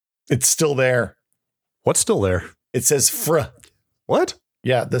It's still there. What's still there? It says fr. What?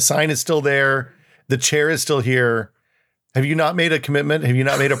 Yeah, the sign is still there. The chair is still here. Have you not made a commitment? Have you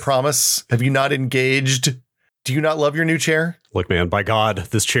not made a promise? Have you not engaged? Do you not love your new chair? Look, man, by God,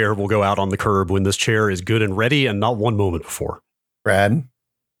 this chair will go out on the curb when this chair is good and ready and not one moment before. Brad,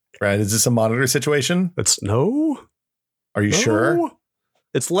 is this a monitor situation? No. Are you sure?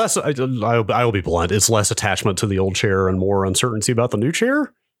 It's less, I'll be blunt, it's less attachment to the old chair and more uncertainty about the new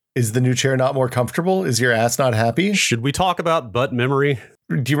chair. Is the new chair not more comfortable? Is your ass not happy? Should we talk about butt memory?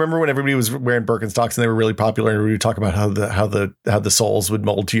 Do you remember when everybody was wearing Birkenstocks and they were really popular and we would talk about how the soles would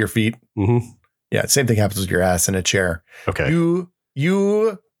mold to your feet? Mm-hmm. Yeah, same thing happens with your ass in a chair. Okay. You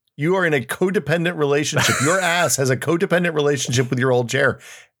are in a codependent relationship. Your ass has a codependent relationship with your old chair.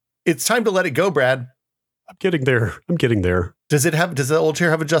 It's time to let it go, Brad. I'm getting there. Does the old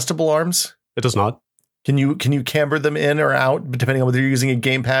chair have adjustable arms? It does not. Can you camber them in or out depending on whether you're using a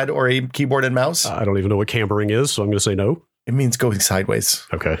gamepad or a keyboard and mouse? I don't even know what cambering is, so I'm going to say no. It means going sideways.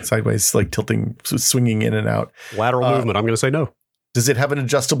 Okay. Sideways, like tilting, swinging in and out. Lateral movement. I'm going to say no. Does it have an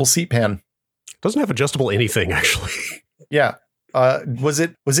adjustable seat pan? It doesn't have adjustable anything, actually. Yeah. Was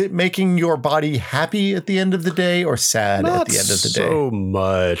it making your body happy at the end of the day or sad at the end of the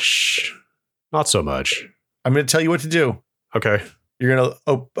day? Not so much. I'm going to tell you what to do. Okay. You're going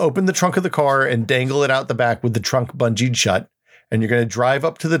to open the trunk of the car and dangle it out the back with the trunk bungeed shut. And you're going to drive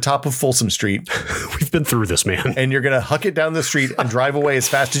up to the top of Folsom Street. We've been through this, man. And you're going to huck it down the street and drive away as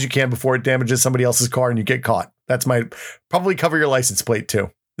fast as you can before it damages somebody else's car and you get caught. That's probably cover your license plate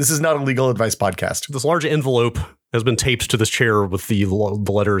too. This is not a legal advice podcast. This large envelope has been taped to this chair with the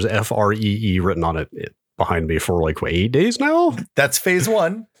letters FREE written on it behind me for 8 days now. That's phase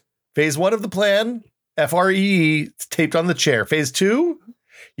one. Phase one of the plan. FREE taped on the chair. Phase two,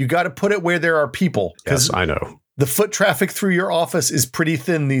 you got to put it where there are people. Yes, I know. The foot traffic through your office is pretty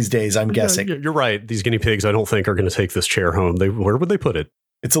thin these days, I'm guessing. You're right. These guinea pigs, I don't think, are going to take this chair home. Where would they put it?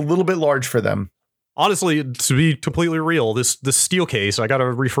 It's a little bit large for them. Honestly, to be completely real, this steel case, I got a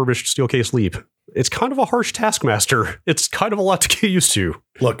refurbished steel case Leap. It's kind of a harsh taskmaster. It's kind of a lot to get used to.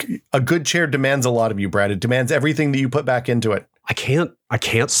 Look, a good chair demands a lot of you, Brad. It demands everything that you put back into it. I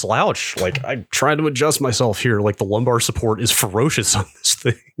can't slouch. I'm trying to adjust myself here. The lumbar support is ferocious on this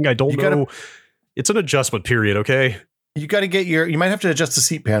thing. I don't know. It's an adjustment period, okay? You got to you might have to adjust the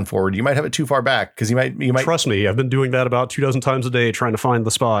seat pan forward. You might have it too far back because you might. Trust me, I've been doing that about 24 times a day trying to find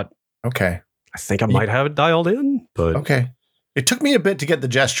the spot. Okay. I think I might have it dialed in, but okay. It took me a bit to get the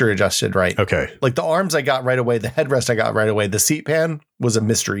gesture adjusted right. Okay. The arms I got right away, the headrest I got right away. The seat pan was a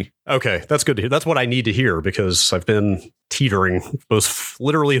mystery. Okay, that's good to hear. That's what I need to hear because I've been teetering both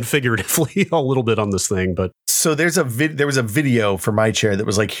literally and figuratively a little bit on this thing. But so there was a video for my chair that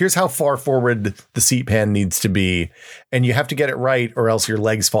was here's how far forward the seat pan needs to be, and you have to get it right or else your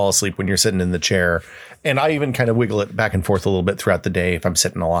legs fall asleep when you're sitting in the chair. And I even kind of wiggle it back and forth a little bit throughout the day if I'm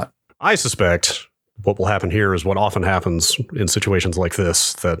sitting a lot. I suspect what will happen here is what often happens in situations like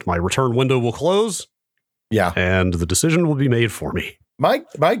this, that my return window will close. Yeah. And the decision will be made for me.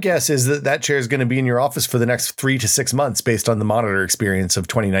 My guess is that chair is going to be in your office for the next 3 to 6 months based on the monitor experience of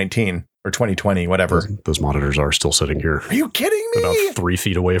 2019 or 2020, whatever. Those monitors are still sitting here. Are you kidding me? About 3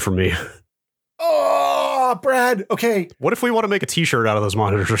 feet away from me. Oh, Brad. Okay. What if we want to make a t-shirt out of those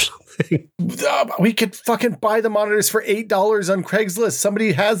monitors or something? We could fucking buy the monitors for $8 on Craigslist.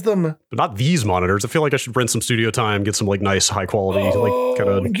 Somebody has them. But not these monitors. I feel like I should rent some studio time, get some nice high quality, kind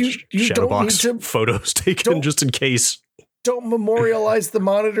of shadow box photos taken just in case. Don't memorialize the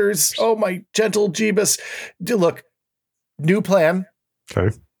monitors. Oh, my gentle Jeebus. Look, new plan.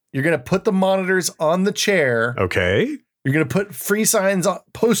 Okay. You're going to put the monitors on the chair. Okay. You're going to put free signs,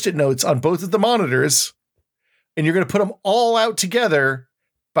 Post-it notes on both of the monitors, and you're going to put them all out together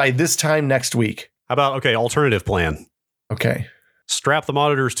by this time next week. How about, alternative plan. Okay. Strap the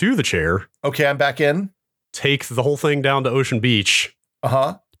monitors to the chair. Okay, I'm back in. Take the whole thing down to Ocean Beach.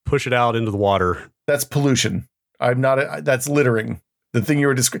 Uh-huh. Push it out into the water. That's pollution. That's littering. The thing you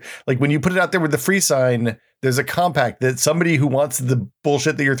were describing, when you put it out there with the free sign, there's a compact that somebody who wants the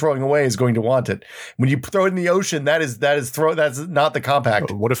bullshit that you're throwing away is going to want it. When you throw it in the ocean, that's not the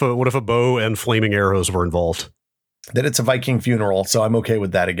compact. What if a bow and flaming arrows were involved? Then it's a Viking funeral, so I'm okay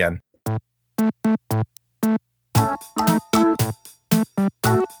with that again.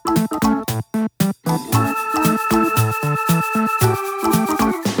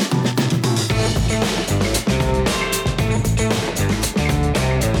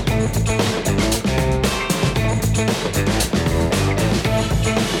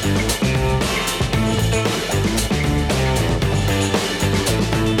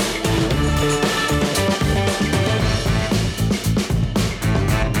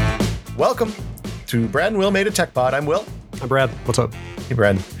 Welcome to Brad and Will Made a Tech Pod. I'm Will. I'm Brad. What's up? Hey,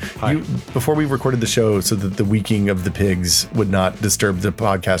 Brad. Hi. Before we recorded the show so that the weaking of the pigs would not disturb the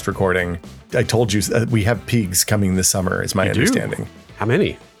podcast recording, I told you we have pigs coming this summer, is my understanding. How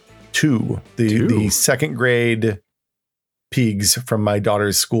many? 2. The second grade pigs from my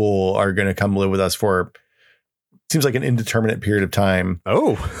daughter's school are going to come live with us for, seems like an indeterminate period of time.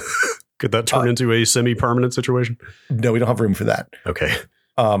 Oh, could that turn into a semi-permanent situation? No, we don't have room for that. Okay.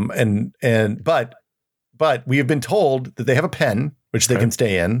 But we have been told that they have a pen, which they can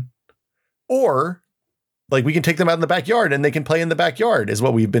stay in, or like we can take them out in the backyard and they can play in the backyard is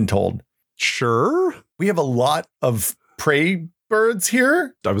what we've been told. Sure. We have a lot of prey birds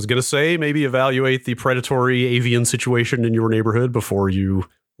here. I was going to say maybe evaluate the predatory avian situation in your neighborhood before you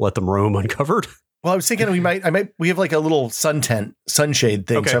let them roam uncovered. Well, I was thinking we have like a little sunshade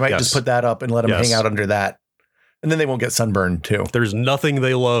thing. Okay, so I might just put that up and let them hang out under that. And then they won't get sunburned too. There's nothing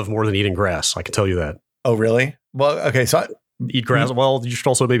they love more than eating grass. I can tell you that. Oh, really? Well, okay. So eat grass. Well, you should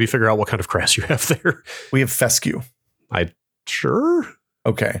also maybe figure out what kind of grass you have there. We have fescue. Sure.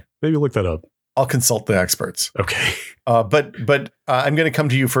 Okay. Maybe look that up. I'll consult the experts. Okay. But I'm going to come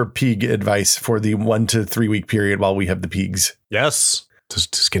to you for pig advice for the 1 to 3 week period while we have the pigs. Yes. Does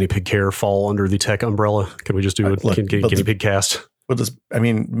guinea pig care fall under the tech umbrella? Can we just do a guinea pig cast?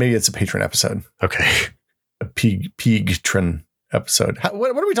 Maybe it's a patron episode. Okay. A pig-tron episode.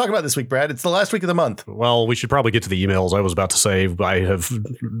 What are we talking about this week, Brad? It's the last week of the month. Well, we should probably get to the emails. I was about to say I have,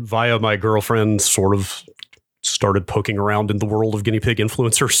 via my girlfriend, sort of started poking around in the world of guinea pig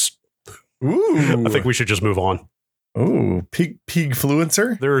influencers. Ooh. I think we should just move on. Ooh,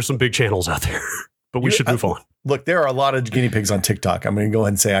 pig-fluencer? There are some big channels out there, but we should move on. Look, there are a lot of guinea pigs on TikTok. I'm going to go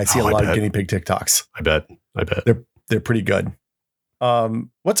ahead and say I see a lot of guinea pig TikToks. I bet. They're pretty good.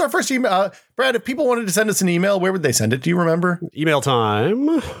 What's our first email? Brad, if people wanted to send us an email, where would they send it? Do you remember? Email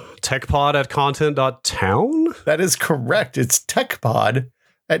time, techpod@content.town. That is correct. It's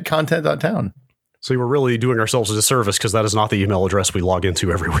techpod@content.town. So we're really doing ourselves a disservice because that is not the email address we log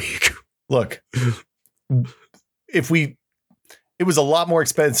into every week. Look, it was a lot more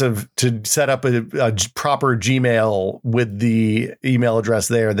expensive to set up a proper Gmail with the email address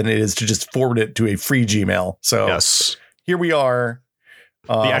there than it is to just forward it to a free Gmail. So yes, here we are.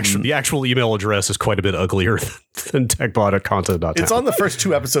 The actual email address is quite a bit uglier than techpod@content.town. It's on the first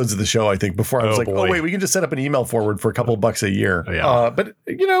 2 episodes of the show, I think, before I was oh wait, we can just set up an email forward for a couple of bucks a year. Yeah. But,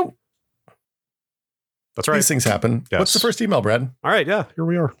 that's right. These things happen. Yes. What's the first email, Brad? All right. Yeah, here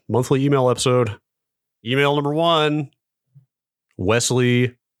we are. Monthly email episode. Email number 1,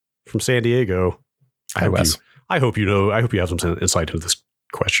 Wesley from San Diego. Hi, Wes. I hope you have some insight into this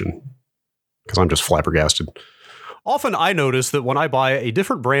question because I'm just flabbergasted. Often I notice that when I buy a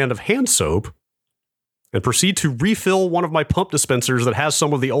different brand of hand soap and proceed to refill one of my pump dispensers that has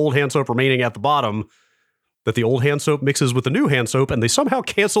some of the old hand soap remaining at the bottom, that the old hand soap mixes with the new hand soap and they somehow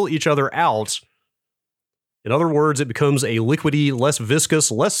cancel each other out. In other words, it becomes a liquidy, less viscous,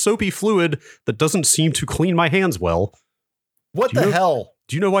 less soapy fluid that doesn't seem to clean my hands well. What the hell?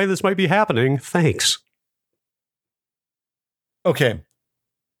 Do you know why this might be happening? Thanks. Okay.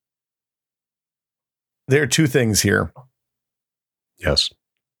 There are 2 things here. Yes.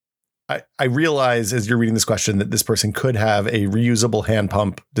 I realize as you're reading this question that this person could have a reusable hand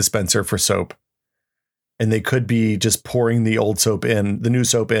pump dispenser for soap. And they could be just pouring the new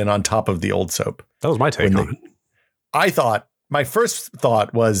soap in on top of the old soap. That was my take on it. My first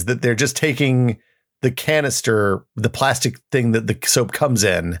thought was that they're just taking the canister, the plastic thing that the soap comes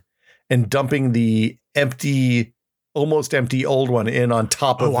in, and dumping the almost empty old one in on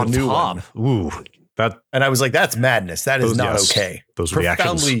top of the new one. Ooh. And I was like, that's madness. That is not okay. Those are the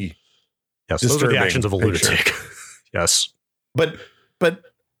actions. Yes, those are the actions of a lunatic. Yes. But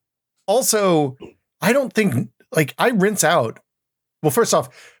also, I don't think, like, I rinse out. Well, first off,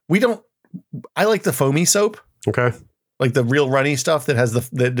 I like the foamy soap. Okay. Like the real runny stuff that has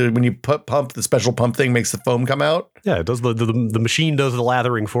when you pump, the special pump thing makes the foam come out. Yeah, it does. The machine does the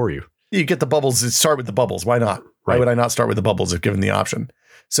lathering for you. You get the bubbles. Start with the bubbles. Why not? Right. Why would I not start with the bubbles if given the option?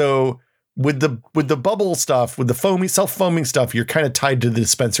 So with the bubble stuff, with the self-foaming stuff, you're kind of tied to the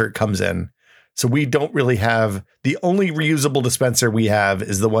dispenser it comes in. So we don't really have, the only reusable dispenser we have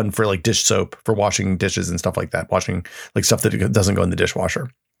is the one for like dish soap for washing dishes and stuff like that. Washing like stuff that doesn't go in the dishwasher.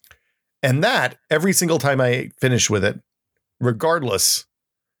 And that every single time I finish with it, regardless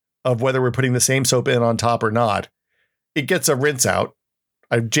of whether we're putting the same soap in on top or not, it gets a rinse out.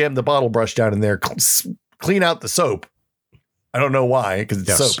 I jam the bottle brush down in there, clean out the soap. I don't know why, because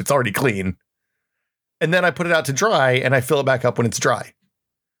it's soap. It's already clean. And then I put it out to dry and I fill it back up when it's dry.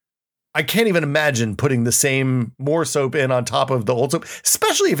 I can't even imagine putting the same more soap in on top of the old soap,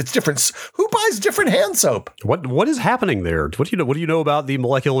 especially if it's different. Who buys different hand soap? What is happening there? What do you know about the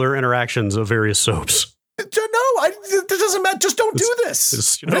molecular interactions of various soaps? No, it doesn't matter. Just don't do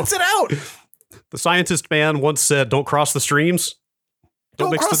this. Rinse it out. The scientist man once said, "Don't cross the streams.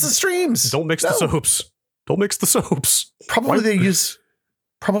 Don't cross the streams. Don't mix the soaps. Don't mix the soaps."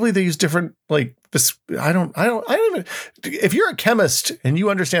 Probably they use different, like this. I don't even, if you're a chemist and you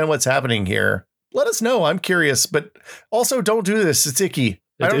understand what's happening here, let us know. I'm curious, but also don't do this. It's icky.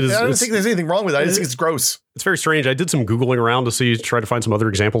 I don't think there's anything wrong with it. I just think it's gross. It's very strange. I did some Googling around to try to find some other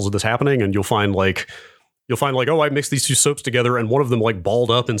examples of this happening. And you'll find like, oh, I mixed these two soaps together and one of them like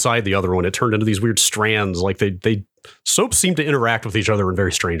balled up inside the other one. It turned into these weird strands. Like soaps seem to interact with each other in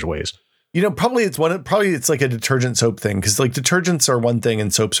very strange ways. Probably it's like a detergent soap thing, because like detergents are one thing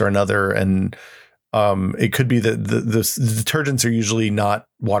and soaps are another, and it could be that the detergents are usually not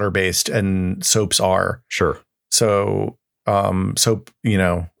water based and soaps are. Sure. So soap,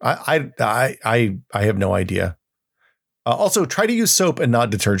 I have no idea. Also, try to use soap and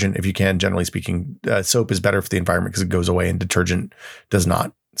not detergent if you can. Generally speaking, soap is better for the environment because it goes away, and detergent does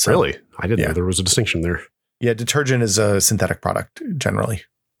not. So, really, I didn't know there was a distinction there. Yeah, detergent is a synthetic product generally.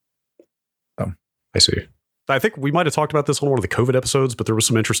 I see. I think we might have talked about this on one of the COVID episodes, but there was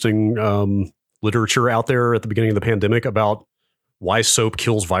some interesting literature out there at the beginning of the pandemic about why soap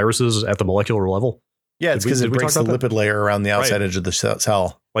kills viruses at the molecular level. Yeah, it's because it breaks the lipid layer around the outside edge of the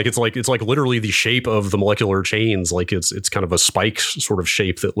cell. Like it's like literally the shape of the molecular chains. Like it's kind of a spike sort of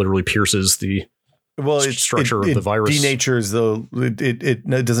shape that literally pierces the structure of the virus. It doesn't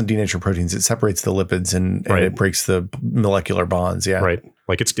denature proteins. It separates the lipids and it breaks the molecular bonds. Yeah, right.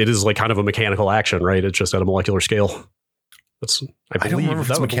 Like it is like kind of a mechanical action, right? It's just at a molecular scale. I don't remember if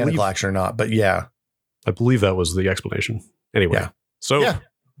it's mechanical action or not, but yeah, I believe that was the explanation. Anyway, I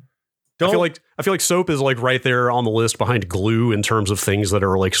feel like soap is like right there on the list behind glue in terms of things that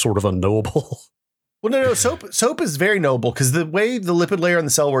are like sort of unknowable. Well, no, soap is very knowable because the way the lipid layer on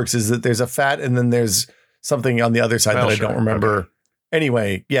the cell works is that there's a fat and then there's something on the other side that I don't remember. Okay.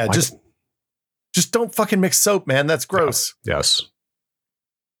 Anyway, yeah, just don't fucking mix soap, man. That's gross. Yeah. Yes.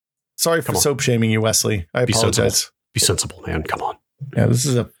 Sorry for soap shaming you, Wesley. I apologize. Be sensible, man. Come on. Yeah, this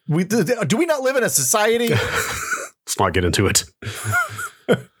is do we not live in a society? Let's not get into it.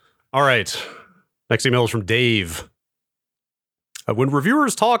 All right. Next email is from Dave. When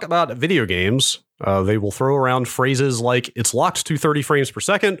reviewers talk about video games, they will throw around phrases like it's locked to 30 frames per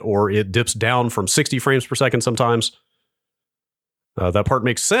second, or it dips down from 60 frames per second sometimes. That part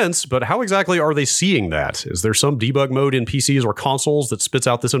makes sense, but how exactly are they seeing that? Is there some debug mode in PCs or consoles that spits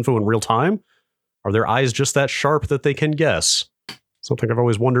out this info in real time? Are their eyes just that sharp that they can guess? Something I've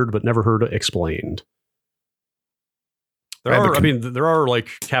always wondered but never heard explained. There are like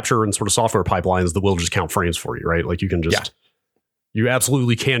capture and sort of software pipelines that will just count frames for you, right? Like you can just, you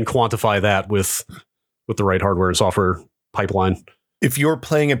absolutely can quantify that with the right hardware and software pipeline. If you're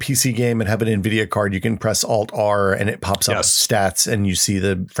playing a PC game and have an NVIDIA card, you can press Alt-R and it pops up stats and you see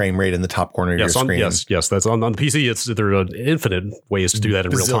the frame rate in the top corner of your screen. Yes. That's on the PC. There are infinite ways to do that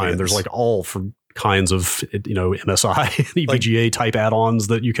in real time. There's like all kinds of, MSI and EVGA type add-ons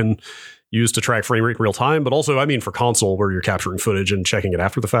that you can use to track frame rate in real time. But also, for console where you're capturing footage and checking it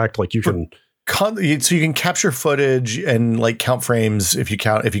after the fact, like you can... So you can capture footage and like count frames if you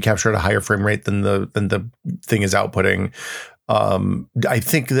capture at a higher frame rate than the thing is outputting. I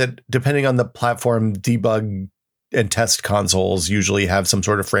think that depending on the platform, debug and test consoles usually have some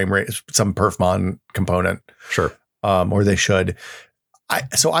sort of frame rate, some perfmon component. Sure. Or they should.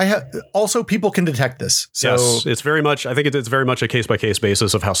 People can detect this. So yes, it's very much, I think it's very much a case by case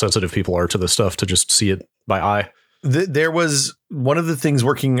basis of how sensitive people are to this stuff to just see it by eye. There was one of the things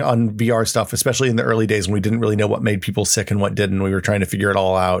working on VR stuff, especially in the early days when we didn't really know what made people sick and what didn't. We were trying to figure it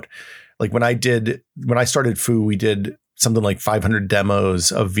all out. Like when I started Foo, we did something like 500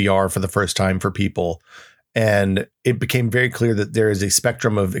 demos of VR for the first time for people. And it became very clear that there is a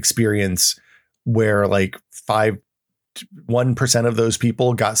spectrum of experience where like 1% of those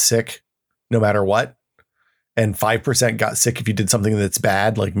people got sick no matter what. And 5% got sick if you did something that's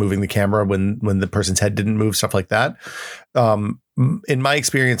bad, like moving the camera when the person's head didn't move, stuff like that. In my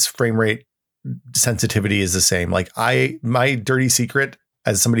experience, frame rate sensitivity is the same. Like my dirty secret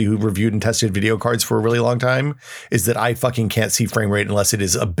as somebody who reviewed and tested video cards for a really long time is that I fucking can't see frame rate unless it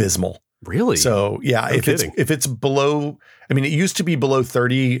is abysmal. Really? So yeah, if it's below, it used to be below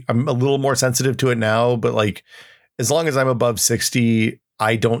 30. I'm a little more sensitive to it now, but like as long as I'm above 60,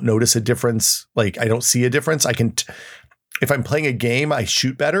 I don't notice a difference. Like I don't see a difference. If I'm playing a game, I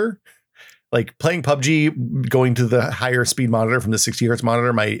shoot better. Like playing PUBG, going to the higher speed monitor from the 60 hertz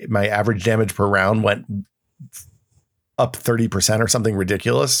monitor, my average damage per round went up 30% or something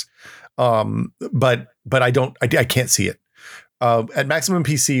ridiculous. But I can't see it. At Maximum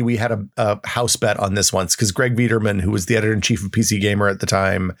PC, we had a house bet on this once because Greg Viederman, who was the editor in chief of PC Gamer at the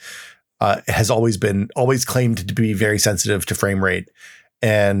time, has always claimed to be very sensitive to frame rate.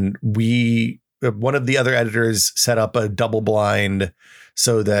 And one of the other editors set up a double blind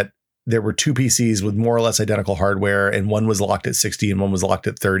so that there were two PCs with more or less identical hardware, and one was locked at 60 and one was locked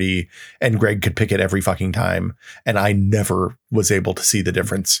at 30, and Greg could pick it every fucking time. And I never was able to see the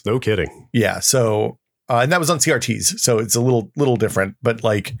difference. No kidding. Yeah. So, and that was on CRTs. So it's a little different, but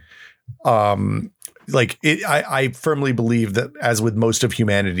I firmly believe that, as with most of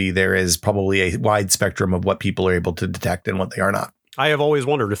humanity, there is probably a wide spectrum of what people are able to detect and what they are not. I have always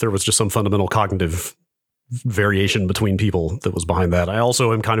wondered if there was just some fundamental cognitive variation between people that was behind that. I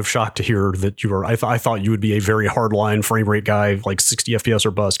also am kind of shocked to hear that you are. I thought you would be a very hardline frame rate guy, like 60 FPS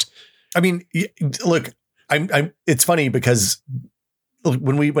or bust. I mean, look, it's funny because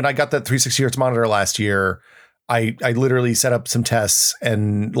when I got that 360 hertz monitor last year, I literally set up some tests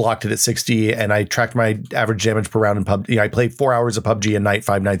and locked it at 60, and I tracked my average damage per round in PUBG. I play 4 hours of PUBG a night,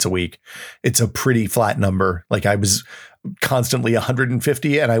 5 nights a week. It's a pretty flat number. Like I was constantly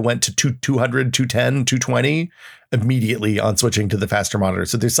 150 and I went to 200, 210, 220 immediately on switching to the faster monitor.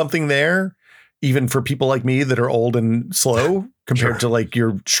 So there's something there, even for people like me that are old and slow compared to like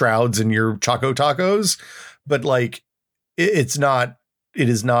your Shrouds and your Choco Tacos. But like, it is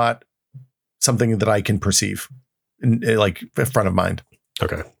not something that I can perceive in like front of mind.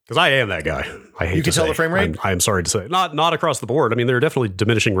 Okay. Because I am that guy. I hate you can tell the frame rate. I'm sorry to say, not across the board. I mean, there are definitely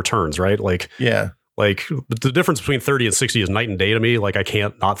diminishing returns, right? Like, yeah. Like the difference between 30 and 60 is night and day to me. Like I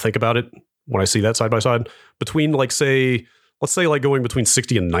can't not think about it when I see that side by side. Between let's say going between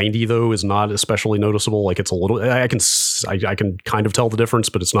 60 and 90 though is not especially noticeable. Like it's a little, I can kind of tell the difference,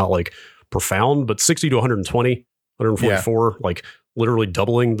 but it's not like profound. But 60 to 120, 144, like literally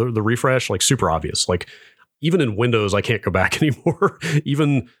doubling the refresh, like super obvious. Like even in Windows, I can't go back anymore.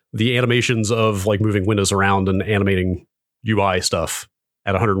 Even the animations of like moving windows around and animating UI stuff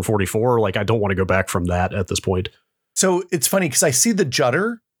at 144, like I don't want to go back from that at this point. So it's funny because I see the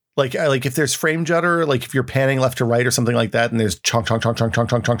judder, like if there's frame judder, like if you're panning left to right or something like that, and there's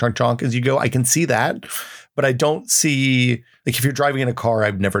chonk as you go, I can see that, but I don't see, like if you're driving in a car,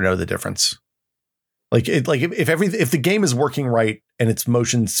 I'd never know the difference. Like if the game is working right and its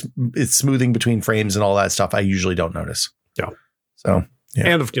motions, it's smoothing between frames and all that stuff, I usually don't notice. Yeah. So yeah.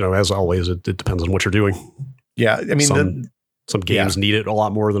 And as always, it depends on what you're doing. Yeah, I mean some games need it a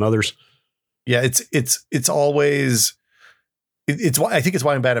lot more than others. Yeah, it's always I think it's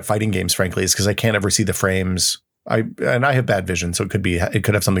why I'm bad at fighting games, frankly, is because I can't ever see the frames. I have bad vision, so it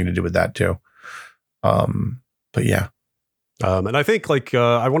could have something to do with that too. But yeah. And I think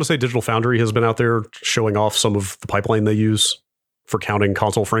I want to say Digital Foundry has been out there showing off some of the pipeline they use for counting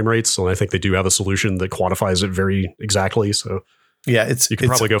console frame rates, and I think they do have a solution that quantifies it very exactly. So yeah, you could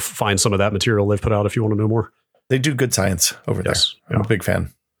probably go find some of that material they've put out if you want to know more. They do good science over there. I'm a big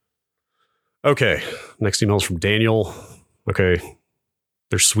fan. Okay. Next email is from Daniel. Okay.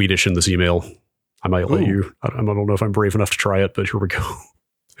 There's Swedish in this email. I might let you. I don't know if I'm brave enough to try it, but here we go.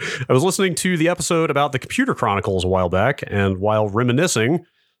 I was listening to the episode about the Computer Chronicles a while back, and while reminiscing,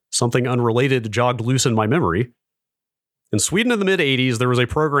 something unrelated jogged loose in my memory. In Sweden in the mid-'80s, there was a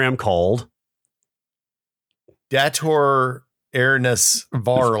program called Dator Ernest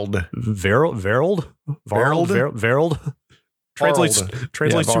Varld. Varld? Translates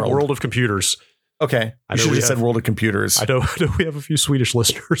to World of Computers. Okay. You should have said World of Computers. I know we have a few Swedish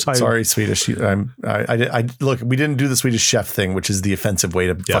listeners. Sorry, Swedish. Look, we didn't do the Swedish chef thing, which is the offensive way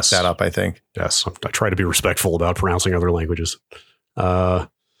to fuck that up, I think. Yes. I try to be respectful about pronouncing other languages.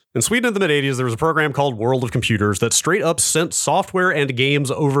 In Sweden in the mid-'80s, there was a program called World of Computers that straight up sent software and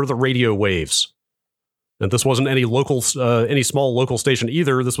games over the radio waves. And this wasn't any small local station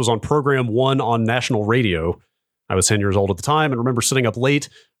either. This was on Program 1 on national radio. I was 10 years old at the time and remember sitting up late,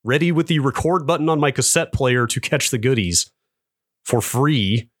 ready with the record button on my cassette player to catch the goodies for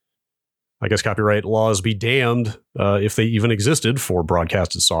free. I guess copyright laws be damned if they even existed for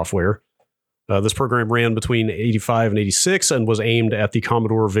broadcasted software. This program ran between 85 and 86 and was aimed at the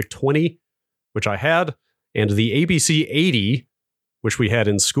Commodore VIC-20, which I had, and the ABC-80, which we had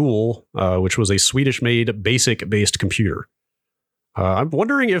in school, which was a Swedish-made BASIC-based computer. I'm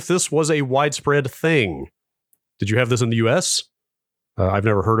wondering if this was a widespread thing. Did you have this in the U.S.? I've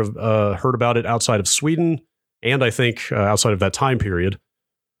never heard about it outside of Sweden, and I think outside of that time period.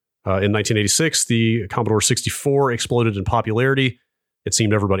 In 1986, the Commodore 64 exploded in popularity, It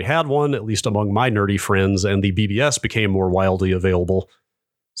seemed everybody had one, at least among my nerdy friends, and the BBS became more widely available.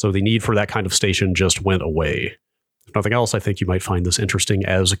 So the need for that kind of station just went away. If nothing else, I think you might find this interesting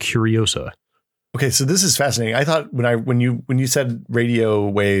as a curiosa. Okay, so this is fascinating. I thought when you said radio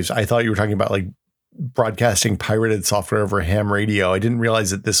waves, I thought you were talking about like broadcasting pirated software over ham radio. I didn't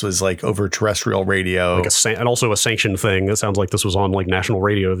realize that this was like over terrestrial radio, like and also a sanctioned thing. It sounds like this was on like national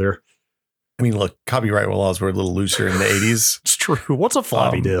radio there. I mean, look, copyright laws were a little looser in the 80s. It's true. What's a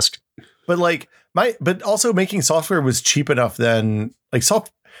floppy disk? But like but also making software was cheap enough then, like so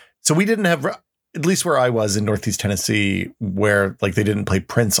we didn't have, at least where I was in Northeast Tennessee, where like they didn't play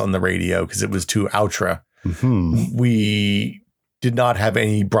Prince on the radio because it was too ultra. Mm-hmm. We did not have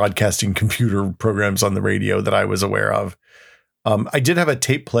any broadcasting computer programs on the radio that I was aware of. I did have a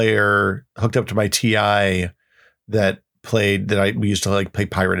tape player hooked up to my TI that we used to like play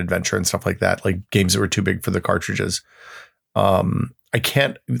Pirate Adventure and stuff like that, like games that were too big for the cartridges. I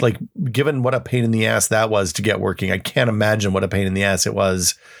can't, like, given what a pain in the ass that was to get working, I can't imagine what a pain in the ass it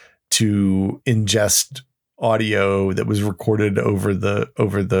was to ingest audio that was recorded over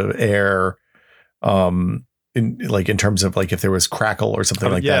the air, in terms of like if there was crackle or something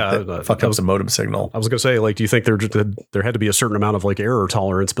like that fucked up some modem signal. I was gonna say, like, do you think there had to be a certain amount of like error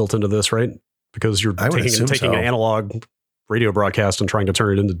tolerance built into this, right? Because you're taking an analog radio broadcast and trying to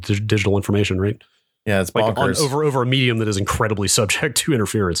turn it into digital information, right? Yeah, it's bonkers. Like over a medium that is incredibly subject to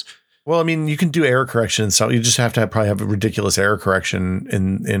interference. Well, I mean, you can do error correction and stuff. You just have to probably have a ridiculous error correction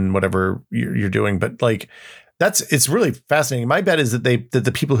in whatever you're doing. But like, it's really fascinating. My bet is that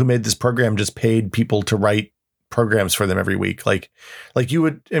the people who made this program just paid people to write programs for them every week. Like you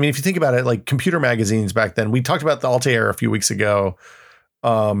would, I mean, if you think about it, like computer magazines back then, we talked about the Altair a few weeks ago,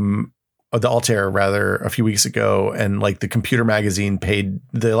 the Altair rather a few weeks ago. And like the computer magazine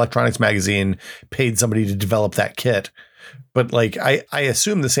the electronics magazine paid somebody to develop that kit. But like, I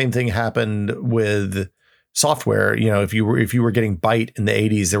assume the same thing happened with software. You know, if you were getting Byte in the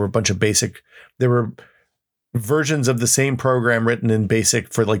 80s, there were versions of the same program written in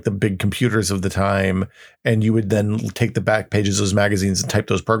BASIC for like the big computers of the time. And you would then take the back pages of those magazines and type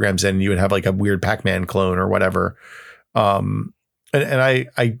those programs in, and you would have like a weird Pac-Man clone or whatever. And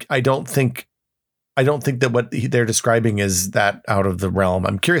I don't think that what they're describing is that out of the realm.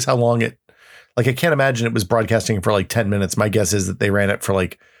 I'm curious how long I can't imagine it was broadcasting for like 10 minutes. My guess is that they ran it for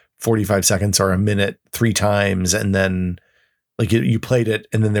like 45 seconds or a minute 3 times. And then like you played it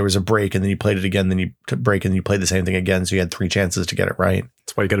and then there was a break and then you played it again, then you break and you played the same thing again. So you had 3 chances to get it right.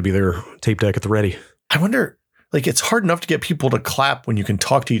 That's why you got to be there, tape deck at the ready. I wonder, like, it's hard enough to get people to clap when you can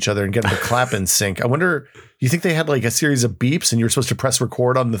talk to each other and get them to clap in sync. I wonder, you think they had like a series of beeps and you're supposed to press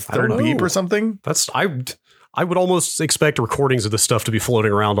record on the third beep or something? I would almost expect recordings of this stuff to be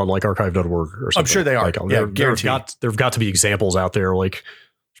floating around on like archive.org or something. I'm sure they are. Like, there've got to be examples out there. Like,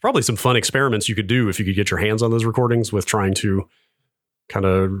 there's probably some fun experiments you could do if you could get your hands on those recordings with trying to kind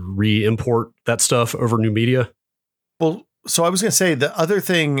of re-import that stuff over new media. Well, so I was going to say the other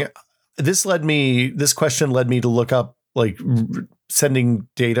thing, this question led me to look up like sending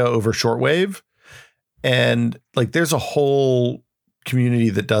data over shortwave, and like there's a whole community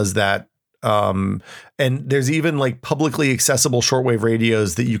that does that. And there's even like publicly accessible shortwave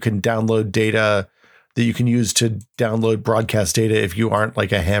radios that you can download data that you can use to download broadcast data if you aren't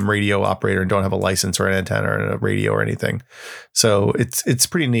like a ham radio operator and don't have a license or an antenna or a radio or anything. So it's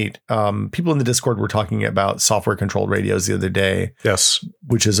pretty neat. People in the Discord were talking about software controlled radios the other day. Yes.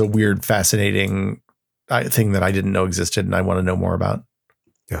 Which is a weird, fascinating thing that I didn't know existed and I want to know more about.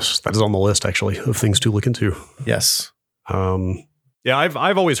 Yes. That is on the list actually of things to look into. Yes. Yeah,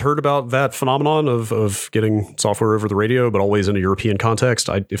 I've always heard about that phenomenon of getting software over the radio, but always in a European context.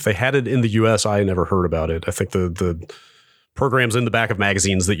 If they had it in the US, I never heard about it. I think the programs in the back of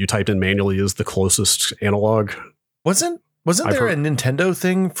magazines that you typed in manually is the closest analog. Wasn't there a Nintendo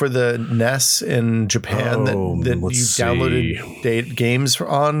thing for the NES in Japan that you downloaded games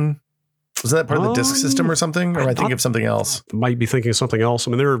on? Was that part of the disk system or something? Or am I thinking of something else? Might be thinking of something else.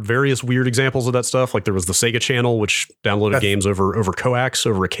 I mean, there are various weird examples of that stuff. Like there was the Sega Channel, which downloaded games over coax,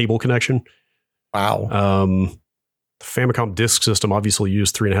 over a cable connection. Wow. The Famicom disk system obviously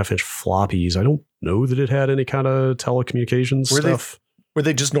used 3.5-inch floppies. I don't know that it had any kind of telecommunications stuff. Were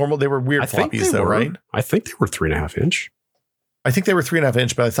they just normal? They were weird floppies though, right? I think they were 3.5-inch. I think they were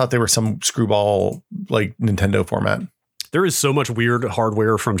 3.5-inch, but I thought they were some screwball like Nintendo format. There is so much weird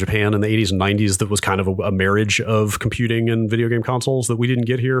hardware from Japan in the 80s and 90s that was kind of a marriage of computing and video game consoles that we didn't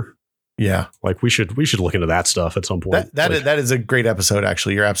get here. Yeah. Like we should look into that stuff at some point. That is a great episode,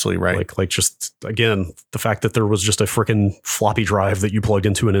 actually. You're absolutely right. Like just, again, the fact that there was just a freaking floppy drive that you plugged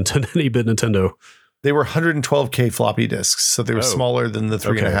into an 8-bit Nintendo. They were 112K floppy disks, so they were smaller than the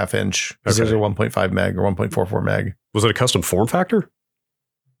 3.5 inch. Because those are 1.5 meg or 1.44 meg. Was it a custom form factor?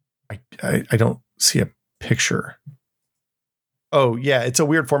 I don't see a picture. Oh yeah, it's a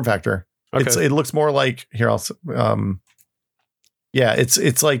weird form factor. Okay. It looks more like here.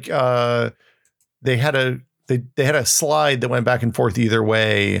 It's like they had a slide that went back and forth either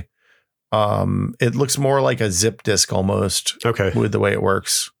way. It looks more like a zip disk almost. Okay, with the way it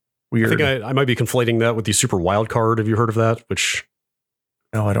works. Weird. I think I might be conflating that with the Super Wildcard. Have you heard of that? Which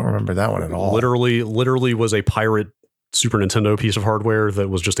no, I don't remember that one at all. Literally was a pirate Super Nintendo piece of hardware that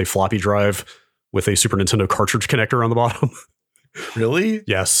was just a floppy drive with a Super Nintendo cartridge connector on the bottom. Really?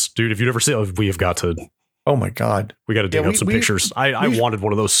 Yes, dude. If you've never seen it, we have got to. Oh my God. We got to dig up some pictures. I wanted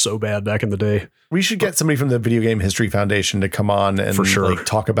one of those so bad back in the day. We should get somebody from the Video Game History Foundation to come on and for sure. Like,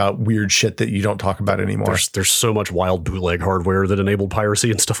 talk about weird shit that you don't talk about anymore. There's so much wild bootleg hardware that enabled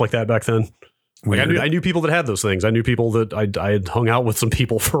piracy and stuff like that back then. Like I knew people that had those things. I knew people that I had hung out with some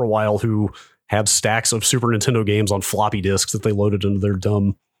people for a while who had stacks of Super Nintendo games on floppy disks that they loaded into their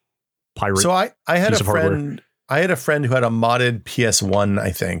dumb pirate. So I had piece a friend. I had a friend who had a modded PS1,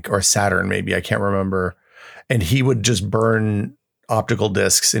 I think, or Saturn, maybe. I can't remember. And he would just burn optical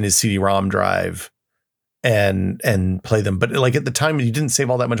discs in his CD-ROM drive and play them. But like at the time, you didn't save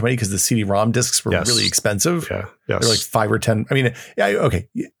all that much money because the CD-ROM discs were really expensive. Yeah. They're like 5 or 10. I mean, yeah, okay.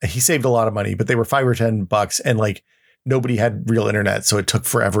 He saved a lot of money, but they were $5 or $10 and like nobody had real internet. So it took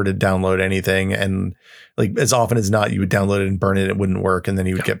forever to download anything. And like as often as not, you would download it and burn it. It wouldn't work. And then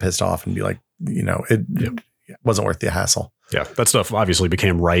he would get pissed off and be like, it wasn't worth the hassle. Yeah. That stuff obviously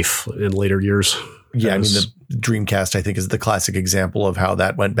became rife in later years. Yeah, I mean, the Dreamcast, I think, is the classic example of how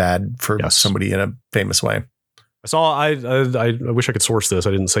that went bad for somebody in a famous way. I wish I could source this.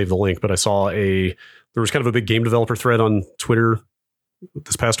 I didn't save the link, but I saw there was kind of a big game developer thread on Twitter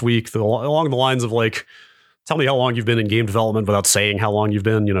this past week along the lines of like, tell me how long you've been in game development without saying how long you've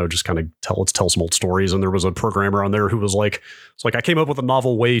been, just kind of tell some old stories. And there was a programmer on there who was like, it's like, I came up with a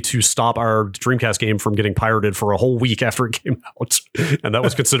novel way to stop our Dreamcast game from getting pirated for a whole week after it came out. And that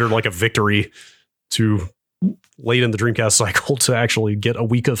was considered like a victory to late in the Dreamcast cycle to actually get a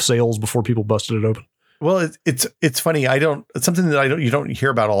week of sales before people busted it open. Well, it's funny. It's something that you don't hear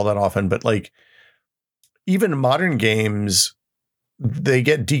about all that often, but like even modern games, they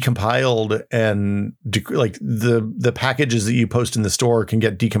get decompiled and like the packages that you post in the store can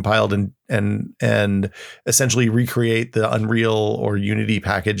get decompiled and essentially recreate the Unreal or Unity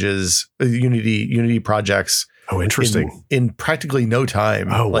packages, Unity projects. Oh, interesting. In practically no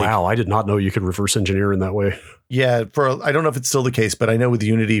time. Oh, wow. I did not know you could reverse engineer in that way. Yeah. I don't know if it's still the case, but I know with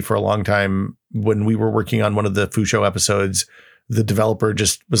Unity for a long time, when we were working on one of the Fusho episodes, the developer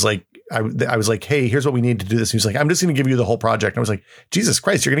just was like, I was like, hey, here's what we need to do this. And he was like, I'm just going to give you the whole project. And I was like, Jesus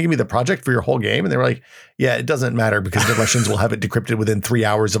Christ, you're going to give me the project for your whole game? And they were like, yeah, it doesn't matter because the Russians will have it decrypted within 3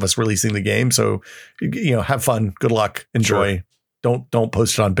 hours of us releasing the game. So, have fun. Good luck. Enjoy. Sure. Don't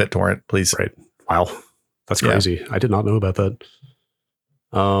post it on BitTorrent, please. Right. Wow. That's crazy. Yeah. I did not know about that.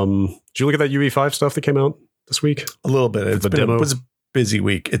 Did you look at that UE5 stuff that came out this week? A little bit. It was a busy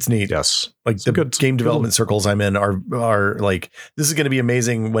week. It's neat. Yes. Like the game development circles I'm in are like, this is going to be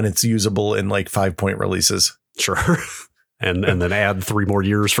amazing when it's usable in like 5-point releases. Sure. and then add 3 more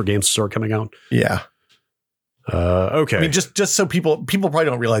years for games to start coming out. Yeah. Okay. I mean, just so people probably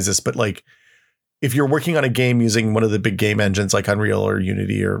don't realize this, but like, if you're working on a game using one of the big game engines like Unreal or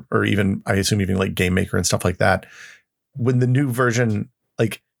Unity or even, I assume even like Game Maker and stuff like that, when the new version,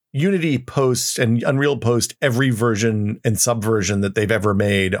 like Unity posts and Unreal post every version and subversion that they've ever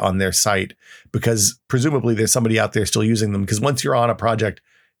made on their site, because presumably there's somebody out there still using them. Because once you're on a project,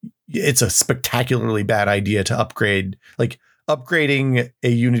 it's a spectacularly bad idea to upgrade. Like upgrading a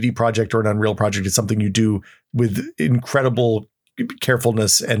Unity project or an Unreal project is something you do with incredible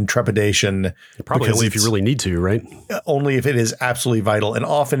carefulness and trepidation. Probably only if you really need to, right? Only if it is absolutely vital. And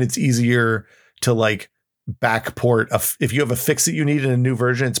often it's easier to like backport if you have a fix that you need in a new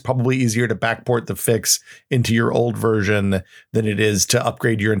version, it's probably easier to backport the fix into your old version than it is to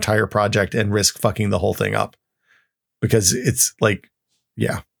upgrade your entire project and risk fucking the whole thing up. Because it's like,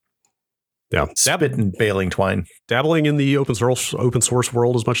 yeah. Spit and baling twine. Dabbling in the open source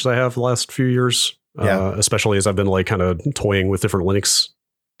world as much as I have the last few years. Especially as I've been like kind of toying with different Linux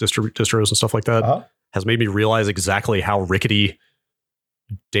distros and stuff like that, has made me realize exactly how rickety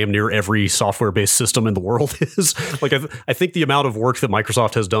damn near every software-based system in the world is. Like I think the amount of work that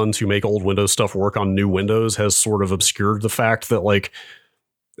Microsoft has done to make old Windows stuff work on new Windows has sort of obscured the fact that like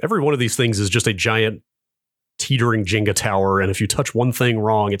every one of these things is just a giant teetering Jenga tower, and if you touch one thing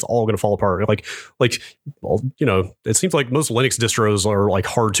wrong, it's all going to fall apart. Well, it seems like most Linux distros are like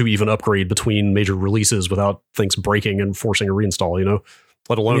hard to even upgrade between major releases without things breaking and forcing a reinstall,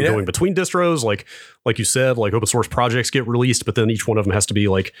 let alone going between distros. Like you said, like open source projects get released, but then each one of them has to be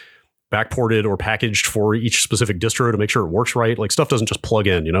like backported or packaged for each specific distro to make sure it works right. Like stuff doesn't just plug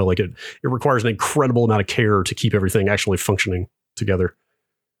in, like it requires an incredible amount of care to keep everything actually functioning together.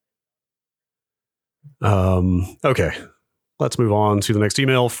 Okay, let's move on to the next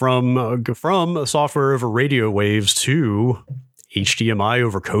email from software over radio waves to HDMI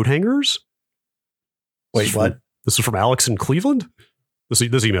over coat hangers. Wait, what? This is from Alex in Cleveland.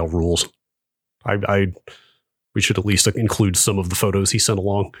 This email rules. We should at least include some of the photos he sent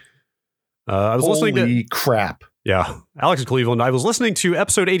along. I was listening to... Holy crap. Yeah. Alex in Cleveland. I was listening to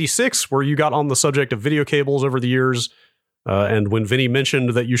episode 86 where you got on the subject of video cables over the years. And when Vinny mentioned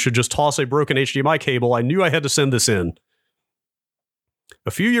that you should just toss a broken HDMI cable, I knew I had to send this in.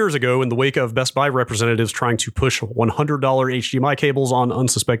 A few years ago, in the wake of Best Buy representatives trying to push $100 HDMI cables on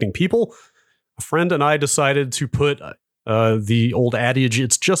unsuspecting people, a friend and I decided to put the old adage,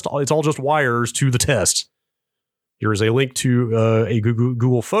 it's all just wires, to the test. Here is a link to a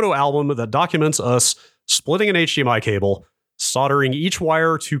Google photo album that documents us splitting an HDMI cable, soldering each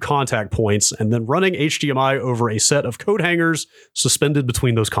wire to contact points, and then running HDMI over a set of coat hangers suspended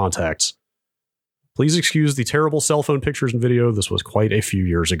between those contacts. Please excuse the terrible cell phone pictures and video. This was quite a few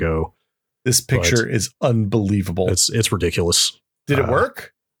years ago. This picture is unbelievable. It's ridiculous. Did it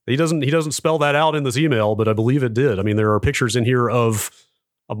work? He doesn't spell that out in this email, but I believe it did. I mean, there are pictures in here of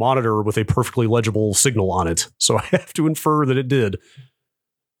a monitor with a perfectly legible signal on it. So I have to infer that it did.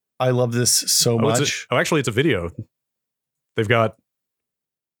 I love this so much. Actually, it's a video. They've got...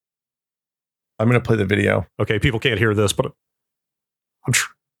 I'm going to play the video. Okay, people can't hear this, but I'm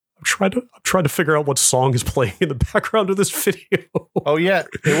trying to figure out what song is playing in the background of this video. Oh, yeah,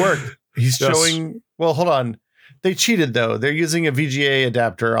 it worked. He's showing... Well, hold on. They cheated, though. They're using a VGA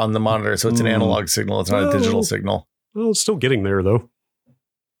adapter on the monitor, so it's an analog signal. It's not a digital signal. Well, it's still getting there, though.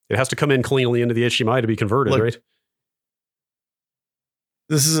 It has to come in cleanly into the HDMI to be converted, right?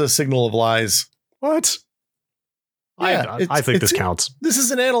 This is a signal of lies. What? Yeah, I think this counts. This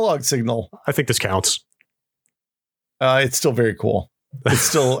is an analog signal. I think this counts. It's still very cool. It's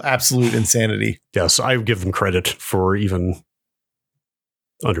still absolute insanity. Yes, I give them credit for even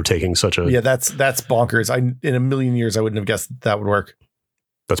undertaking such a... Yeah, that's bonkers. In a million years, I wouldn't have guessed that would work.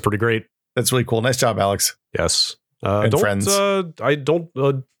 That's pretty great. That's really cool. Nice job, Alex. Yes. And friends.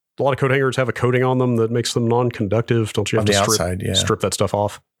 A lot of coat hangers have a coating on them that makes them non-conductive. Don't you have to strip that stuff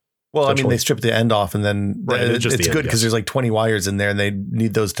off? Well, I mean, they strip the end off, and then it's good because there's like 20 wires in there, and they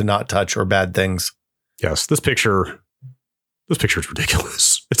need those to not touch or bad things. Yes, this picture is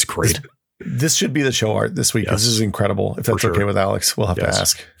ridiculous. It's great. This should be the show art this week. Yes. This is incredible. If that's okay with Alex, we'll have to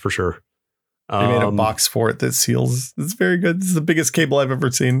ask. For sure. They made a box for it that seals. It's very good. This is the biggest cable I've ever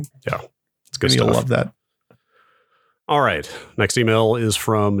seen. Yeah, it's good stuff. You'll love that. All right. Next email is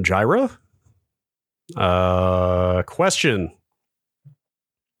from Jira. Question.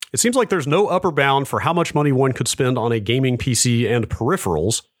 It seems like there's no upper bound for how much money one could spend on a gaming PC and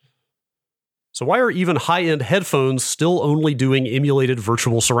peripherals. So why are even high-end headphones still only doing emulated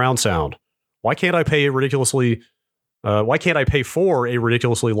virtual surround sound? Why can't I pay for a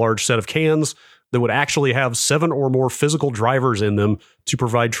ridiculously large set of cans that would actually have 7 or more physical drivers in them to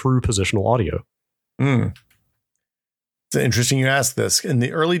provide true positional audio? It's interesting you ask this. In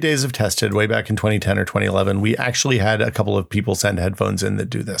the early days of Tested, way back in 2010 or 2011, we actually had a couple of people send headphones in that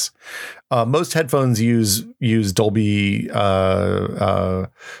do this. Most headphones use Dolby,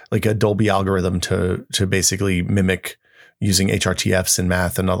 like a Dolby algorithm to basically mimic using HRTFs and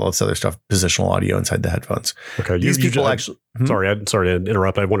math and all this other stuff, positional audio inside the headphones. Okay, Sorry to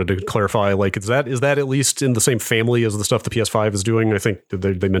interrupt. I wanted to clarify. Like, is that at least in the same family as the stuff the PS5 is doing? I think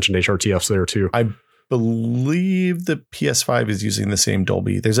they mentioned HRTFs there too. I believe the PS5 is using the same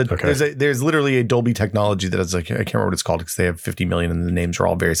Dolby. There's literally a Dolby technology that is like, I can't remember what it's called because they have 50 million and the names are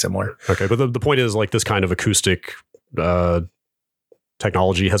all very similar. Okay, but the point is, like, this kind of acoustic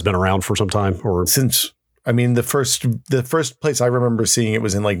technology has been around for some time, or since. I mean, the first place I remember seeing it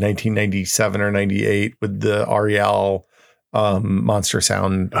was in like 1997 or 98 with the Ariel Monster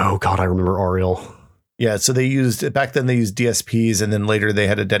Sound. Oh God, I remember Ariel. Yeah, so back then they used DSPs, and then later they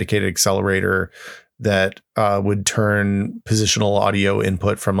had a dedicated accelerator that would turn positional audio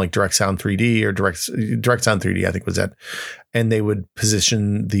input from like Direct Sound 3D or Direct Sound 3D, I think was it. And they would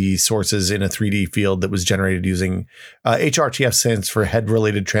position the sources in a 3D field that was generated using HRTF stands for head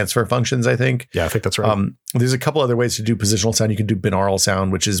related transfer functions, I think. Yeah, I think that's right. There's a couple other ways to do positional sound. You can do binaural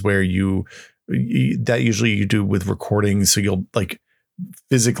sound, which is where that usually you do with recordings. So you'll like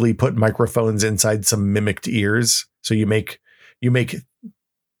physically put microphones inside some mimicked ears. So you make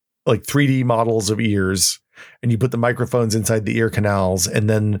like 3D models of ears and you put the microphones inside the ear canals. And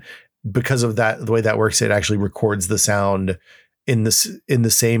then because of that, the way that works, it actually records the sound in the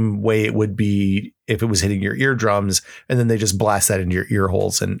same way it would be if it was hitting your eardrums. And then they just blast that into your ear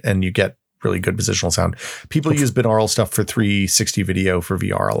holes and you get really good positional sound. People use binaural stuff for 360 video for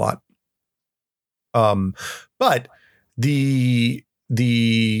VR a lot. But the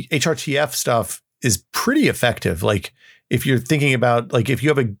HRTF stuff is pretty effective. Like if you're thinking about, like, if you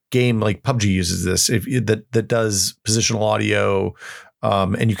have a game like PUBG uses this, that does positional audio,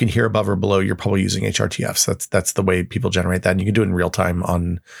 and you can hear above or below, you're probably using HRTFs. That's the way people generate that. And you can do it in real time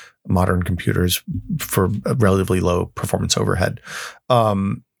on modern computers for a relatively low performance overhead.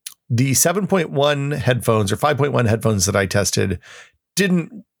 The 7.1 headphones or 5.1 headphones that I tested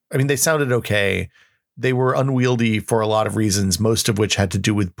they sounded okay. They were unwieldy for a lot of reasons, most of which had to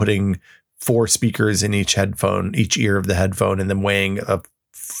do with putting 4 speakers in each ear of the headphone, and then weighing a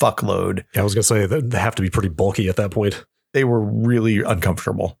fuckload. Yeah, I was going to say that they have to be pretty bulky at that point. They were really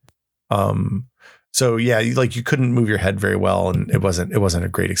uncomfortable. So yeah, you couldn't move your head very well, and it wasn't a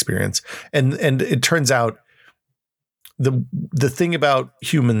great experience. And it turns out the thing about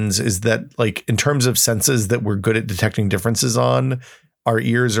humans is that, like, in terms of senses that we're good at detecting differences on, our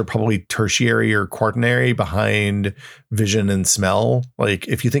ears are probably tertiary or quaternary behind vision and smell. Like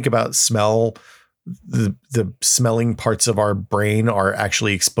if you think about smell, the smelling parts of our brain are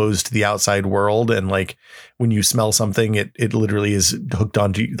actually exposed to the outside world. And like when you smell something, it literally is hooked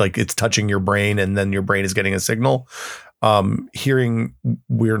onto, like, it's touching your brain and then your brain is getting a signal. Hearing,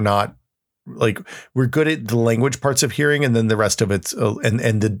 we're not, like, we're good at the language parts of hearing, and then the rest of it's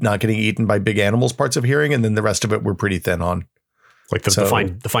and the not getting eaten by big animals parts of hearing. And then the rest of it, we're pretty thin on. Like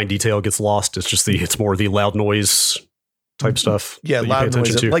the fine detail gets lost. It's more the loud noise type stuff. Yeah, loud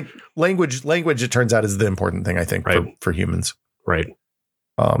noise. Like language. It turns out is the important thing, I think, right, for humans. Right.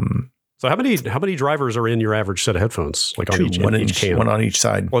 So how many drivers are in your average set of headphones? Like on each can? One on each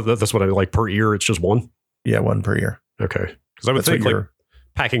side. Well, that's what I like per ear. It's just one. Yeah, one per ear. Okay, because I would think like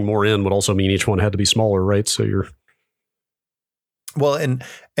packing more in would also mean each one had to be smaller, right? So you're well,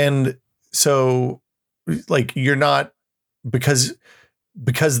 and so like you're not. Because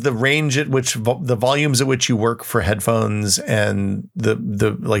the range at which the volumes at which you work for headphones and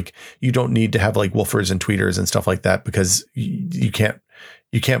the like, you don't need to have like woofers and tweeters and stuff like that, because you can't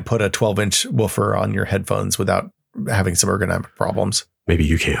put a 12-inch woofer on your headphones without having some ergonomic problems. Maybe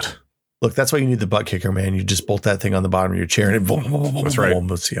you can't. Look, that's why you need the butt kicker, man. You just bolt that thing on the bottom of your chair and it that's right.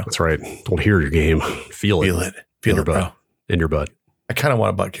 That's right. Don't hear your game. Feel it, bro. In your butt. I kind of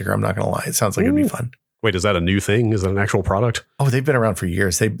want a butt kicker. I'm not going to lie. It sounds like it'd be fun. Wait, is that a new thing? Is that an actual product? Oh, they've been around for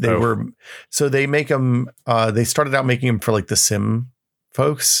years. They make them. They started out making them for like the sim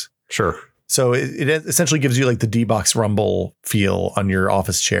folks. Sure. So it essentially gives you like the D-Box Rumble feel on your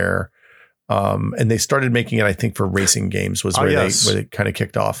office chair. And they started making it, I think, for racing games was where they kind of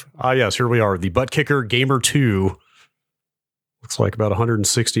kicked off. Yes, here we are. The Butt Kicker Gamer 2. Looks like about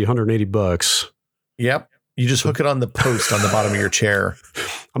 $160-$180. Yep. You just hook it on the post on the bottom of your chair.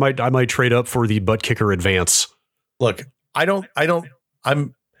 I might trade up for the Butt Kicker Advance. Look, I have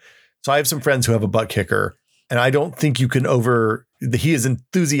some friends who have a butt kicker, and I don't think you can he is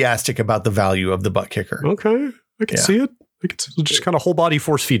enthusiastic about the value of the butt kicker. Okay. I can see it. It's just kind of whole body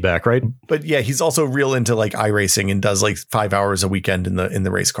force feedback, right? But yeah, he's also real into like iRacing and does like 5 hours a weekend in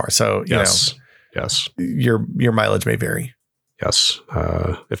the race car. So, yes, your mileage may vary. Yes.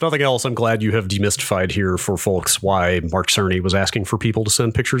 If nothing else, I'm glad you have demystified here for folks why Mark Cerny was asking for people to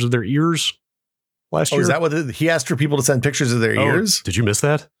send pictures of their ears last year. Is that what he asked for people to send pictures of their ears? Did you miss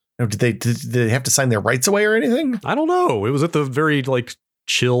that? No, did they have to sign their rights away or anything? I don't know. It was at the very like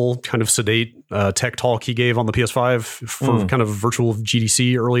chill, kind of sedate tech talk he gave on the PS5 for kind of virtual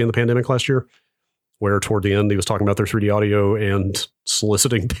GDC early in the pandemic last year, where toward the end he was talking about their 3D audio and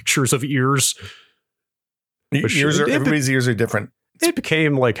soliciting pictures of ears. Everybody's ears are different. It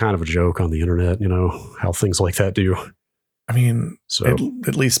became like kind of a joke on the internet, how things like that do. I mean, so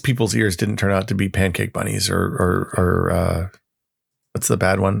at least people's ears didn't turn out to be pancake bunnies or what's the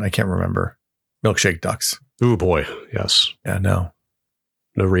bad one? I can't remember. Milkshake ducks. Oh boy. Yes. Yeah, no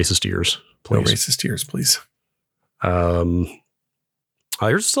racist ears, please. No racist ears, please.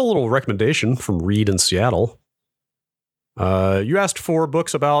 Here's just a little recommendation from Reed in Seattle. You asked for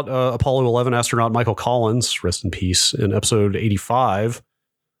books about Apollo 11 astronaut Michael Collins, rest in peace, in episode 85.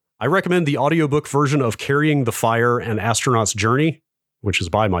 I recommend the audiobook version of Carrying the Fire: An Astronaut's Journey, which is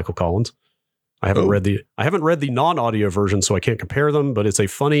by Michael Collins. I haven't read the non-audio version, so I can't compare them, but it's a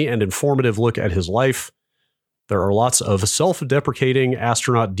funny and informative look at his life. There are lots of self-deprecating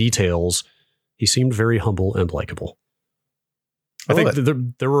astronaut details. He seemed very humble and likable. I think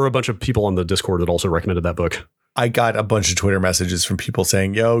there were a bunch of people on the Discord that also recommended that book. I got a bunch of Twitter messages from people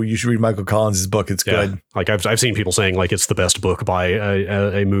saying, "Yo, you should read Michael Collins' book. It's good." Like I've seen people saying like it's the best book by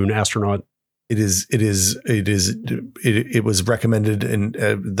a moon astronaut. It was recommended in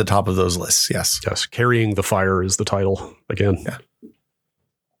the top of those lists. Yes. Carrying the Fire is the title again. Yeah.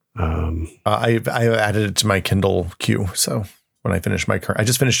 I added it to my Kindle queue. So when I finish I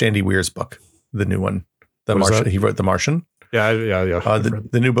just finished Andy Weir's book, the new one, The Martian. He wrote The Martian. Yeah.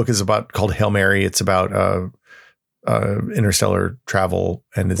 The new book is called Hail Mary. It's about interstellar travel,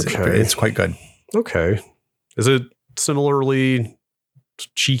 and it's quite good. Okay. Is it similarly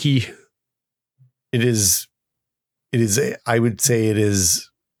cheeky? It is. I would say it is.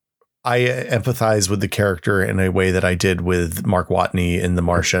 I empathize with the character in a way that I did with Mark Watney in The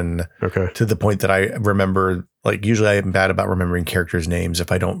Martian. Okay. To the point that I remember, like, usually I am bad about remembering characters' names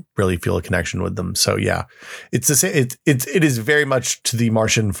if I don't really feel a connection with them. So yeah, it's the same. It is very much to the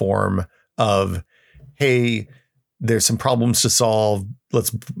Martian form of, hey, there's some problems to solve.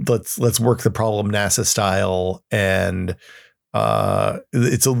 Let's work the problem NASA style. And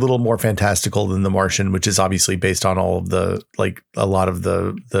it's a little more fantastical than The Martian, which is obviously based on all of the, like, a lot of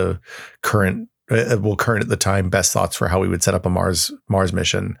the current at the time best thoughts for how we would set up a Mars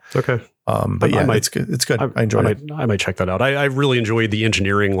mission. Okay. But yeah, it's good. It's good. I enjoyed it. I might check that out. I really enjoyed the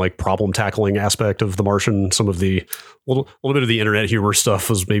engineering, like problem tackling aspect of The Martian. Some of the little bit of the internet humor stuff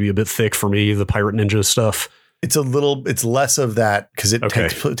was maybe a bit thick for me. The Pirate Ninja stuff. It's less of that because it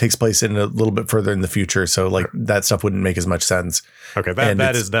takes place in a little bit further in the future. So like that stuff wouldn't make as much sense. Okay.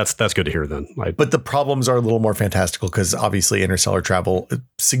 That's good to hear then. But the problems are a little more fantastical because obviously interstellar travel is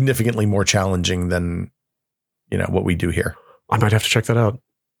significantly more challenging than, what we do here. I might have to check that out.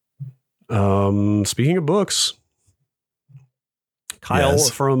 Speaking of books, Kyle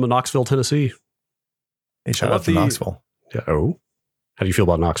from Knoxville, Tennessee. Hey, shout out to Knoxville. Yeah. Oh, how do you feel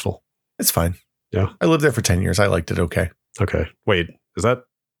about Knoxville? It's fine. Yeah. I lived there for 10 years. I liked it. Okay. Wait, is that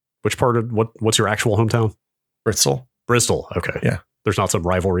which part of what's your actual hometown? Bristol. Okay. Yeah. There's not some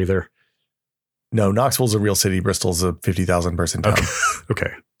rivalry there. No, Knoxville's a real city. Bristol's a 50,000 person town.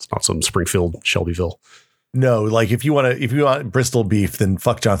 Okay. It's not some Springfield, Shelbyville. No, like if you want Bristol beef, then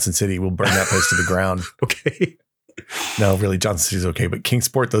fuck Johnson City. We'll burn that place to the ground. Okay. No, really, Johnson City's okay, but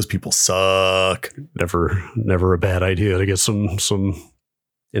Kingsport, those people suck. Never a bad idea to get some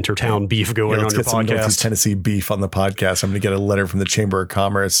intertown beef going on your podcast. Some Northeast Tennessee beef on the podcast. I'm going to get a letter from the Chamber of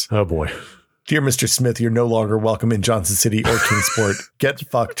Commerce. Oh boy. Dear Mr. Smith, you're no longer welcome in Johnson City or Kingsport. Get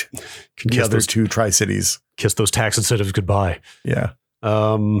fucked. The other two Tri-Cities. Kiss those tax incentives goodbye. Yeah.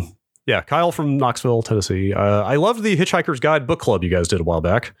 Yeah. Kyle from Knoxville, Tennessee. I loved the Hitchhiker's Guide book club you guys did a while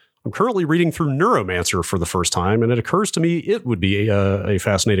back. I'm currently reading through Neuromancer for the first time, and it occurs to me it would be a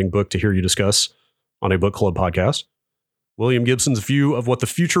fascinating book to hear you discuss on a book club podcast. William Gibson's view of what the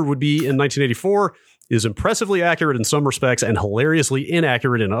future would be in 1984 is impressively accurate in some respects and hilariously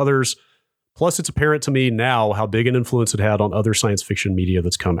inaccurate in others. Plus, it's apparent to me now how big an influence it had on other science fiction media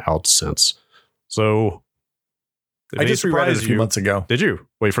that's come out since. So, I just reread it a few months ago. Did you?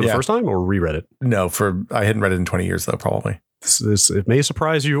 Wait, for the first time or reread it? No, I hadn't read it in 20 years, though, probably. It may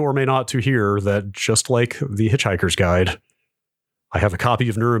surprise you or may not to hear that just like the Hitchhiker's Guide, I have a copy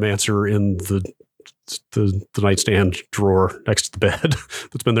of Neuromancer in the nightstand drawer next to the bed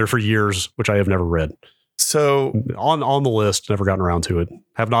that's been there for years, which I have never read. So on the list, never gotten around to it.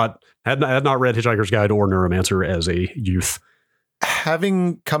 Had not read Hitchhiker's Guide or Neuromancer as a youth.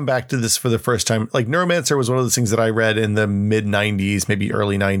 Having come back to this for the first time, like Neuromancer was one of those things that I read in the mid 90s, maybe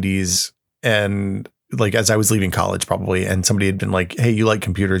early 90s. And like, as I was leaving college probably, and somebody had been like, hey, you like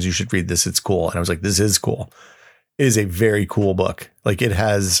computers, you should read this. It's cool. And I was like, this is cool. It is a very cool book. Like it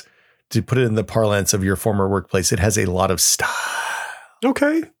has, to put it in the parlance of your former workplace, it has a lot of style.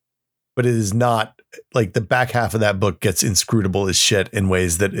 Okay. But it is not like the back half of that book gets inscrutable as shit in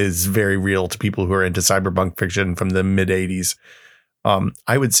ways that is very real to people who are into cyberpunk fiction from the mid 80s.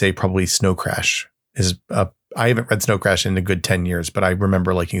 I would say probably Snow Crash is I haven't read Snow Crash in a good 10 years, but I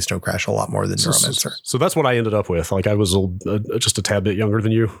remember liking Snow Crash a lot more than Neuromancer. So that's what I ended up with. Like I was just a tad bit younger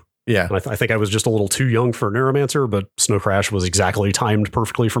than you. Yeah. And I think I was just a little too young for Neuromancer, but Snow Crash was exactly timed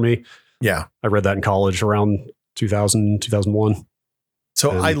perfectly for me. Yeah. I read that in college around 2000, 2001.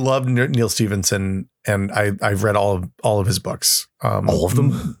 So I love Neil Stephenson, and I've read all of his books. All of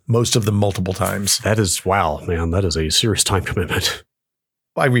them? Most of them multiple times. That is, wow, man, that is a serious time commitment.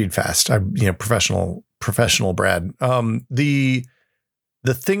 I read fast. I'm, professional Brad. The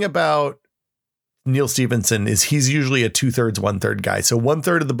thing about Neil Stephenson is he's usually a 2/3, 1/3 guy. So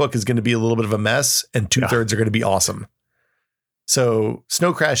 1/3 of the book is going to be a little bit of a mess, and 2/3 are going to be awesome. So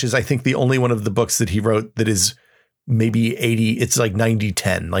Snow Crash is, I think, the only one of the books that he wrote that is maybe 80. It's like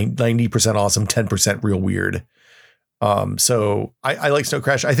 90-10, like 90% awesome, 10% real weird. So I like Snow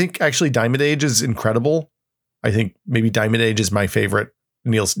Crash. I think actually Diamond Age is incredible. I think maybe Diamond Age is my favorite.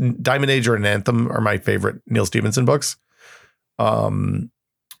 Diamond Age or An Anthem are my favorite Neil Stephenson books. Snow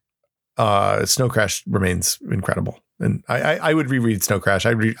Crash remains incredible, and I would reread Snow Crash.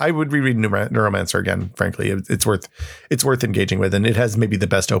 I would reread Neuromancer again. Frankly, it's worth engaging with, and it has maybe the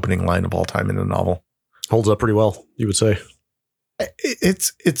best opening line of all time in a novel. Holds up pretty well, you would say.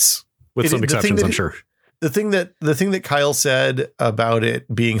 It's with some exceptions, I'm sure. The thing that Kyle said about it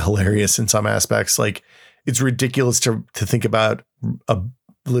being hilarious in some aspects, like it's ridiculous to think about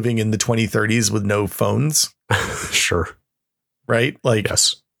living in the 2030s with no phones. Sure. Right? Like,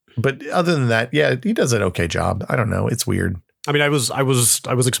 yes. But other than that, yeah, he does an okay job. I don't know. It's weird. I mean, I was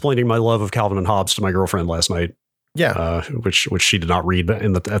explaining my love of Calvin and Hobbes to my girlfriend last night. Yeah. Which she did not read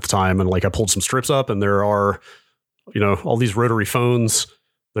at the time. And like I pulled some strips up and there are, all these rotary phones.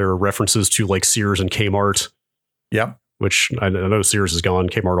 There are references to like Sears and Kmart. Yeah. Which I know Sears is gone.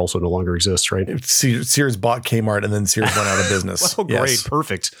 Kmart also no longer exists, right? Sears bought Kmart and then Sears went out of business. Well, great.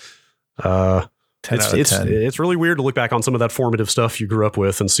 Perfect. 10 out of 10. It's really weird to look back on some of that formative stuff you grew up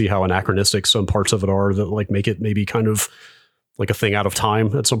with and see how anachronistic some parts of it are that like make it maybe kind of like a thing out of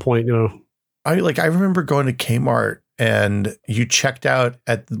time at some point, I remember going to Kmart and you checked out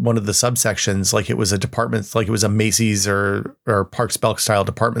at one of the subsections, like it was a department, like it was a Macy's or Parks Belk style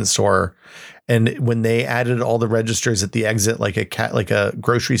department store. And when they added all the registers at the exit, like a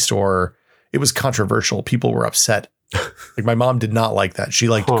grocery store, it was controversial. People were upset. Like my mom did not like that. She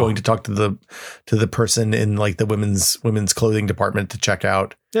liked going to talk to the person in like the women's clothing department to check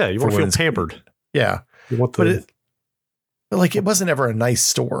out. Yeah, you want to feel pampered. Yeah, you want but it wasn't ever a nice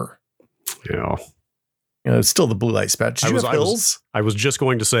store. Yeah, it's still the blue light special. Did you have Hills? I was just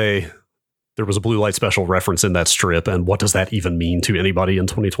going to say there was a blue light special reference in that strip, and what does that even mean to anybody in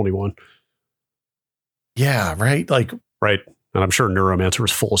 2021? Yeah, right. Like right, and I'm sure Neuromancer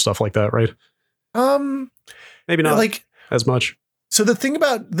is full of stuff like that, right? Maybe not like as much. So the thing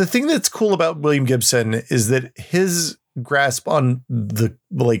that's cool about William Gibson is that his grasp on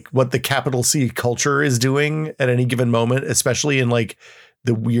what the capital C culture is doing at any given moment, especially in like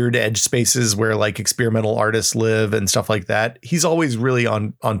the weird edge spaces where like experimental artists live and stuff like that. He's always really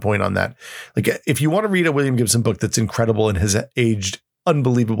on point on that. Like if you want to read a William Gibson book that's incredible and has aged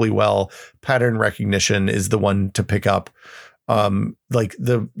unbelievably well, Pattern Recognition is the one to pick up. Like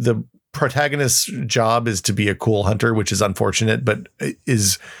the protagonist's job is to be a cool hunter, which is unfortunate, but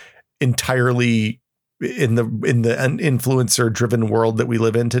is entirely in the influencer driven world that we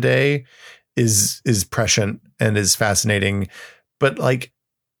live in today is prescient and is fascinating. But like,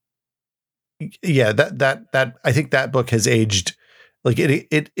 yeah, that I think that book has aged. Like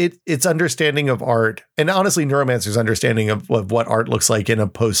its understanding of art, and honestly, Neuromancer's understanding of what art looks like in a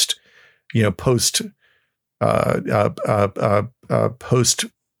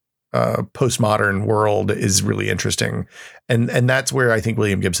postmodern world is really interesting. And that's where I think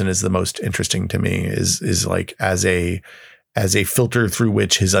William Gibson is the most interesting to me is like as a filter through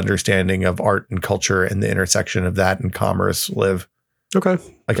which his understanding of art and culture and the intersection of that and commerce live. Okay.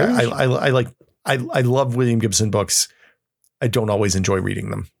 Like I love William Gibson books. I don't always enjoy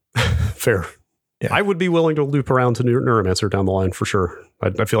reading them. Fair. Yeah. I would be willing to loop around to Neuromancer down the line for sure.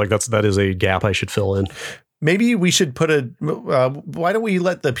 I feel like that is a gap I should fill in. Maybe we should put why don't we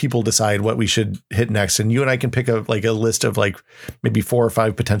let the people decide what we should hit next? And you and I can pick a list of like maybe 4 or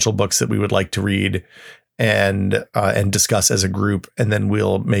 5 potential books that we would like to read and discuss as a group. And then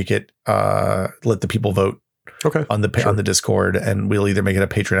we'll make it, let the people vote. Okay. On the Discord, and we'll either make it a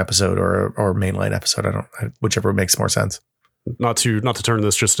Patreon episode or a mainline episode. Whichever makes more sense. Not to turn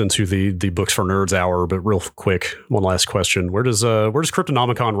this just into the Books for Nerds hour, but real quick, one last question. Where does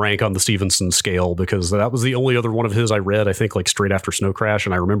Cryptonomicon rank on the Stevenson scale? Because that was the only other one of his I read, I think, like straight after Snow Crash,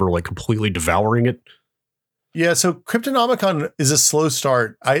 and I remember like completely devouring it. Yeah, so Cryptonomicon is a slow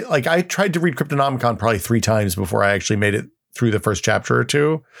start. I tried to read Cryptonomicon probably 3 times before I actually made it through the first chapter or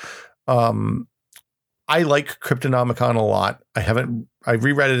 2. I like Cryptonomicon a lot. I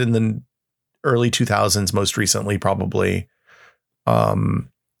reread it in the early 2000s, most recently, probably.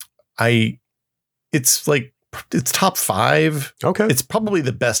 It's like it's top 5. Okay. It's probably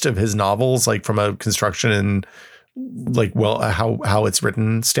the best of his novels, like from a construction and like, well, how it's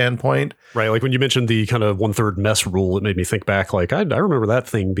written standpoint. Right. Like when you mentioned the kind of 1/3 mess rule, it made me think back. Like I remember that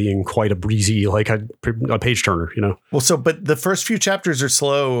thing being quite a breezy, like a page turner, you know? Well, but the first few chapters are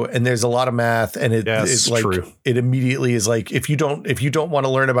slow and there's a lot of math, and it's like, true. It immediately is like, if you don't want to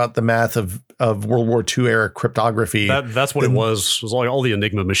learn about the math of World War II era cryptography, that's what it was. It was like all the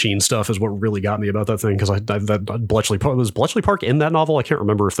Enigma machine stuff is what really got me about that thing. Cause was Bletchley Park in that novel? I can't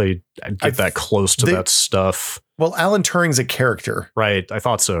remember if they get that close to that stuff. Well, Alan Turing's a character. Right. I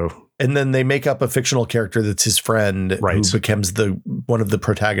thought so. And then they make up a fictional character that's his friend, who becomes one of the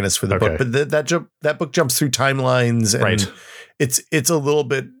protagonists for the book. But that book jumps through timelines, and it's a little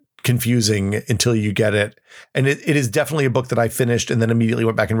bit confusing until you get it. And it is definitely a book that I finished and then immediately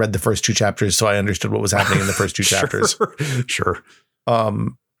went back and read the first 2 chapters, so I understood what was happening in the first 2 chapters. Sure.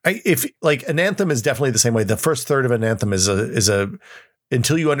 If like An Anthem is definitely the same way. The first third of An Anthem is a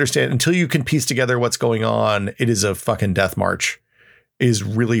until you can piece together what's going on, it is a fucking death march. It is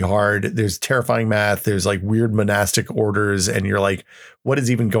really hard. There's terrifying math. There's like weird monastic orders, and you're like, what is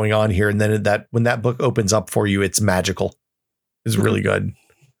even going on here? And then when that book opens up for you, it's magical. It's really good.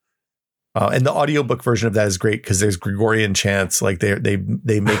 And the audiobook version of that is great because there's Gregorian chants. Like they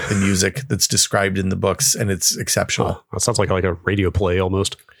make the music that's described in the books, and it's exceptional. That sounds like a radio play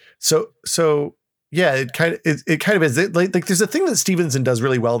almost. So yeah, it kind of is. Like there's a thing that Stevenson does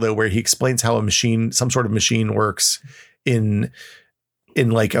really well though, where he explains how some sort of machine works in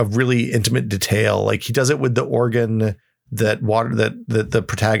like a really intimate detail. Like he does it with the organ that the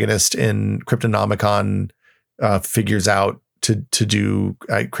protagonist in Cryptonomicon figures out to do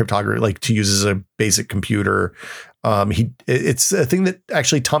cryptography, like to use as a basic computer. It's a thing that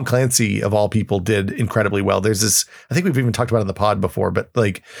actually Tom Clancy of all people did incredibly well. There's this, I think we've even talked about it on the pod before, but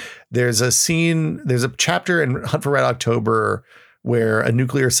like there's a chapter in Hunt for Red October where a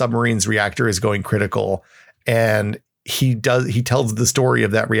nuclear submarine's reactor is going critical, and he tells the story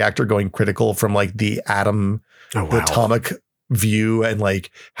of that reactor going critical from like the the atomic view, and like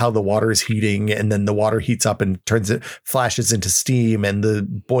how the water is heating, and then the water heats up and flashes into steam, and the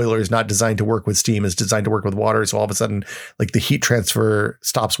boiler is not designed to work with steam, it's designed to work with water. So all of a sudden, like the heat transfer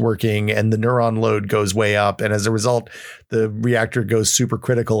stops working and the neuron load goes way up. And as a result, the reactor goes super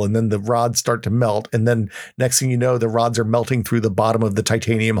critical, and then the rods start to melt. And then next thing you know, the rods are melting through the bottom of the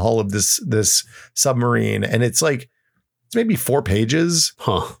titanium hull of this submarine. And it's like, it's maybe 4 pages,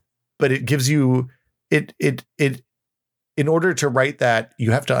 but it gives you it. In order to write that,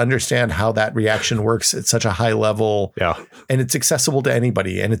 you have to understand how that reaction works at such a high level. Yeah. And it's accessible to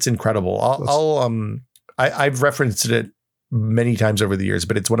anybody, and it's incredible. I've referenced it many times over the years,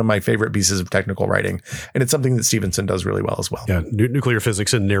 but it's one of my favorite pieces of technical writing. And it's something that Stevenson does really well as well. Yeah. Nuclear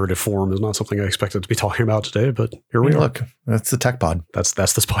physics in narrative form is not something I expected to be talking about today, but here we are. Look, that's the Tech Pod. That's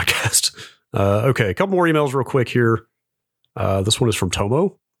this podcast. Okay. A couple more emails real quick here. This one is from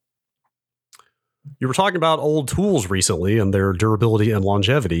Tomo. You were talking about old tools recently and their durability and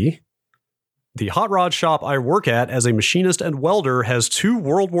longevity. The hot rod shop I work at as a machinist and welder has 2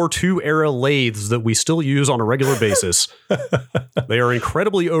 World War II era lathes that we still use on a regular basis. They are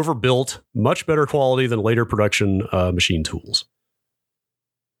incredibly overbuilt, much better quality than later production machine tools.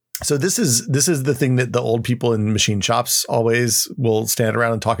 So this is the thing that the old people in machine shops always will stand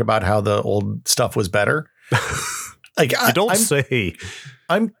around and talk about, how the old stuff was better. Like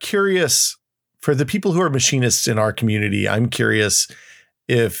I'm curious. For the people who are machinists in our community, I'm curious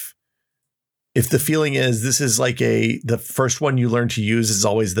if the feeling is this is like the first one you learn to use is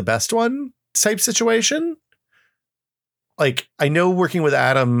always the best one type situation. Like I know working with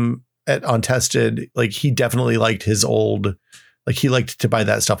Adam on Tested, like he definitely liked his old, like he liked to buy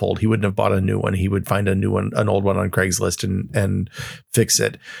that stuff old. He wouldn't have bought a new one. He would find an old one on Craigslist and fix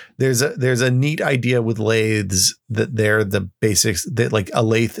it. There's a neat idea with lathes that they're the basics, that like a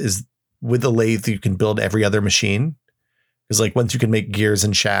lathe is, with a lathe, you can build every other machine. Because like once you can make gears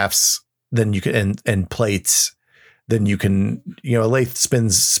and shafts, then you can and plates, then you can, a lathe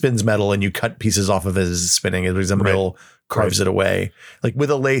spins metal and you cut pieces off of it as it's spinning. There's a mill carves it away. Like with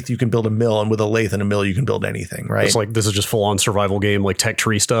a lathe, you can build a mill, and with a lathe and a mill, you can build anything, right? It's like this is just full on survival game, like tech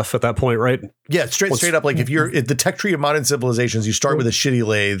tree stuff at that point, right? Yeah, straight up. Like if you're at the tech tree of modern civilizations, you start with a shitty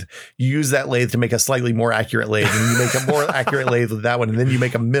lathe, you use that lathe to make a slightly more accurate lathe, and you make a more accurate lathe with that one, and then you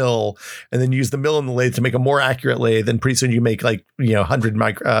make a mill, and then you use the mill and the lathe to make a more accurate lathe, and pretty soon you make like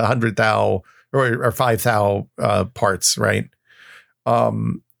 100 thou or 5 thou parts, right?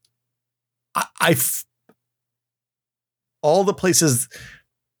 All the places,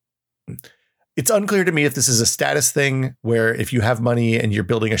 It's unclear to me if this is a status thing where if you have money and you're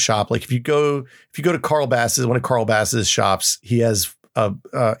building a shop, like if you go to Carl Bass's, one of Carl Bass's shops, he has a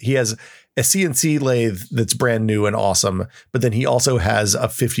CNC lathe that's brand new and awesome, but then he also has a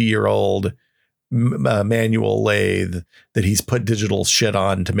 50-year-old manual lathe that he's put digital shit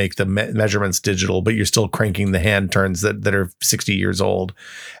on to make the measurements digital, but you're still cranking the hand turns that are 60 years old.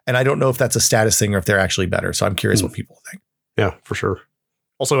 And I don't know if that's a status thing or if they're actually better. So I'm curious what people think. Yeah, for sure.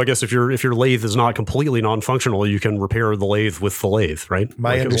 Also, I guess if your lathe is not completely non-functional, you can repair the lathe with the lathe, right?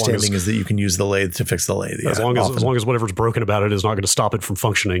 My understanding is that you can use the lathe to fix the lathe. As long as whatever's broken about it is not going to stop it from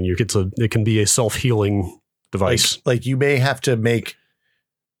functioning, it can be a self-healing device. Like you may have to make.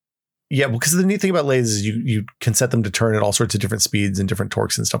 Yeah, because the neat thing about lathes is you can set them to turn at all sorts of different speeds and different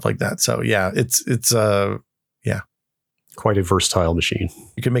torques and stuff like that. So yeah, it's quite a versatile machine.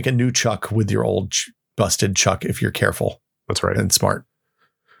 You can make a new chuck with your old busted chuck if you're careful. That's right. And smart.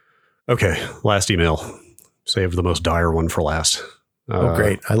 Okay, last email. Saved the most dire one for last. Oh,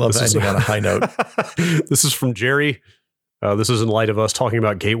 great. I love ending on a high note. This is from Jerry. This is in light of us talking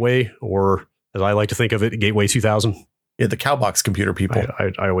about Gateway, or as I like to think of it, Gateway 2000. Yeah, the Cowbox computer people.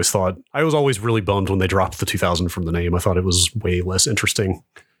 I always thought, I was always really bummed when they dropped the 2000 from the name. I thought it was way less interesting.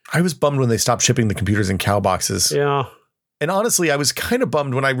 I was bummed when they stopped shipping the computers in cow boxes. Yeah. And honestly, I was kind of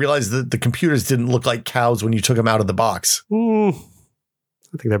bummed when I realized that the computers didn't look like cows when you took them out of the box.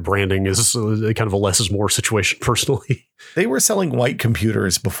 I think that branding is kind of a less is more situation personally. They were selling white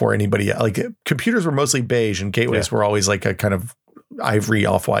computers before anybody, like computers were mostly beige and Gateways were always like a kind of ivory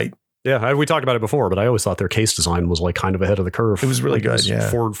off-white. Yeah, we talked about it before, but I always thought their case design was like kind of ahead of the curve. It was really good, yeah.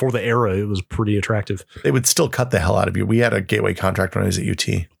 For the era, it was pretty attractive. They would still cut the hell out of you. We had a Gateway contract when I was at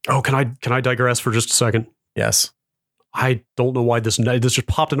UT. Oh, can I digress for just a second? Yes. I don't know why this just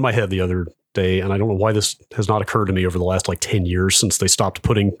popped into my head the other day, and I don't know why this has not occurred to me over the last like 10 years since they stopped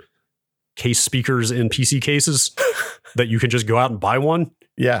putting case speakers in PC cases that you can just go out and buy one.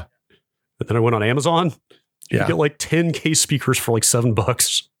 Yeah. And then I went on Amazon. You Yeah. get like 10 case speakers for like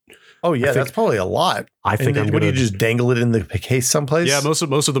 $7. Oh yeah, that's probably a lot. I think what do you just dangle it in the case someplace? Yeah, most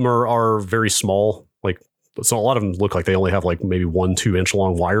of them are very small. Like, so a lot of them look like they only have like maybe 1-2 inch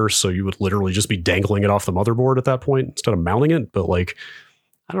long wires. So you would literally just be dangling it off the motherboard at that point instead of mounting it. But like,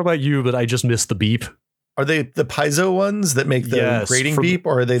 I don't know about you, but I just missed the beep. Are they the piezo ones that make the grating beep,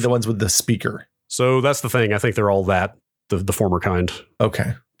 or are they the ones with the speaker? So that's the thing. I think they're all the former kind.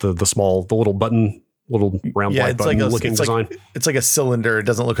 Okay. The little button. Little round white button looking design. It's like a cylinder. It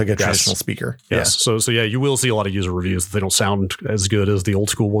doesn't look like a traditional speaker. Yes. Yeah. So yeah, you will see a lot of user reviews. They don't sound as good as the old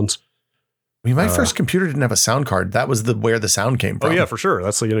school ones. I mean, my first computer didn't have a sound card. That was where the sound came from. Oh yeah, for sure.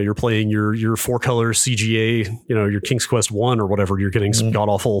 That's you're playing your 4-color CGA, your King's Quest 1 or whatever. You're getting some god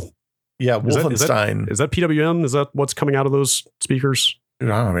awful. Yeah, Wolfenstein. Is that PWM? Is that what's coming out of those speakers?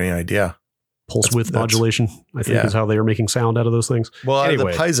 Dude, I don't have any idea. Pulse width modulation, I think, is how they are making sound out of those things. Well, anyway. Out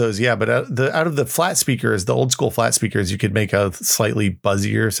of the piezos, yeah, but out of the flat speakers, the old school flat speakers, you could make a slightly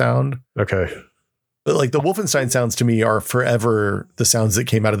buzzier sound. Okay. But like the Wolfenstein sounds to me are forever the sounds that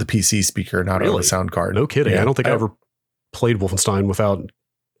came out of the PC speaker, not out of the sound card. No kidding. Yeah, I don't think I ever played Wolfenstein without.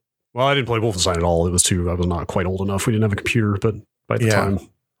 Well, I didn't play Wolfenstein at all. I was not quite old enough. We didn't have a computer, but by the time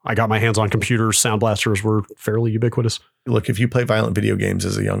I got my hands on computers, sound blasters were fairly ubiquitous. Look, if you play violent video games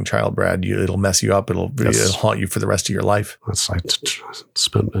as a young child, Brad, it'll mess you up. It'll haunt you for the rest of your life. I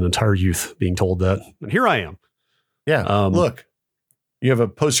spent an entire youth being told that. And here I am. Yeah. Look, you have a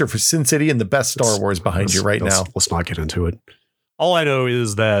poster for Sin City and the best Star Wars behind you right now. Let's not get into it. All I know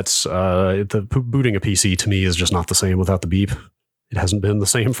is that booting a PC to me is just not the same without the beep. It hasn't been the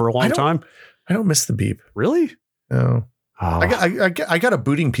same for a long time. I don't miss the beep. Really? No. I got a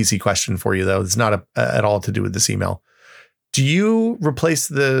booting PC question for you, though. It's not at all to do with this email. Do you replace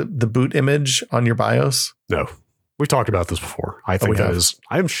the boot image on your BIOS? No. We've talked about this before. I think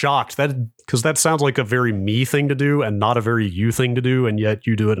I am shocked because that sounds like a very me thing to do and not a very you thing to do. And yet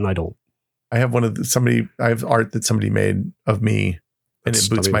you do it and I don't. I have I have art that somebody made of me and it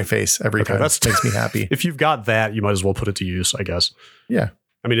boots my face every time. That makes me happy. If you've got that, you might as well put it to use, I guess. Yeah.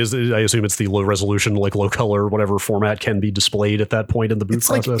 I mean, I assume it's the low resolution, like low color, whatever format can be displayed at that point in the boot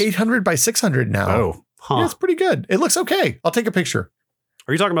process. It's like 800 by 600 now. Oh, huh. Yeah, it's pretty good. It looks okay. I'll take a picture.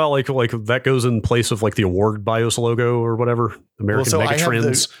 Are you talking about like that goes in place of like the award BIOS logo or whatever? American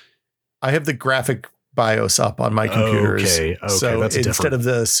Megatrends. I have the graphic BIOS up on my computers. Okay, so that's instead of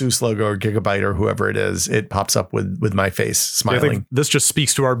the SUSE logo or Gigabyte or whoever it is, it pops up with my face smiling. I think this just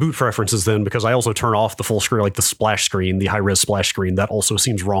speaks to our boot preferences then, because I also turn off the full screen, like the splash screen, the high res splash screen. That also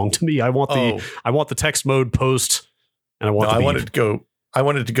seems wrong to me. I want the text mode post, and I want. I want it to go I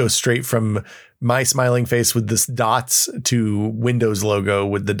wanted to go straight from my smiling face with this dots to Windows logo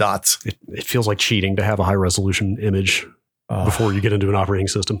with the dots. It feels like cheating to have a high resolution image before you get into an operating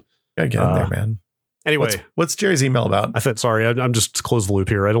system. Gotta get in there, man. Anyway, what's Jerry's email about? I'm just to close the loop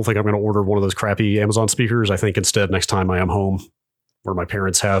here. I don't think I'm going to order one of those crappy Amazon speakers. I think instead next time I am home, where my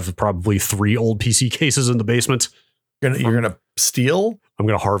parents have probably 3 old PC cases in the basement. You're gonna steal? I'm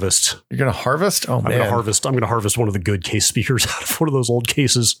going to harvest. You're gonna harvest? Oh, man. I'm going to harvest one of the good case speakers out of one of those old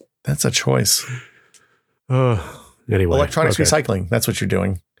cases. That's a choice. Anyway. Electronics recycling. That's what you're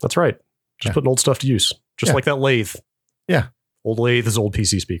doing. That's right. Just putting old stuff to use. Just like that lathe. Yeah. Old lathe is old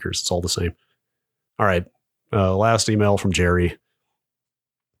PC speakers. It's all the same. All right. Last email from Jerry.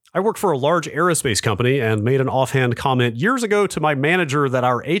 I work for a large aerospace company and made an offhand comment years ago to my manager that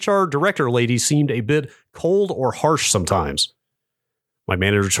our HR director lady seemed a bit cold or harsh sometimes. My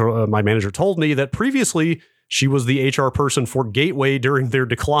manager told me that previously she was the HR person for Gateway during their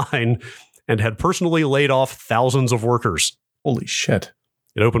decline and had personally laid off thousands of workers. Holy shit.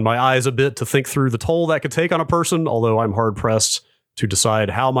 It opened my eyes a bit to think through the toll that could take on a person, although I'm hard-pressed to decide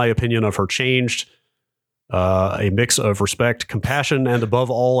how my opinion of her changed. A mix of respect, compassion, and above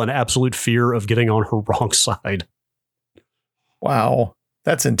all, an absolute fear of getting on her wrong side. Wow.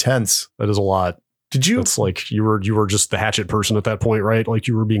 That's intense. That is a lot. It's like you were just the hatchet person at that point, right? Like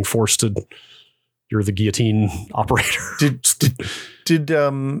you were being forced to, you're the guillotine operator.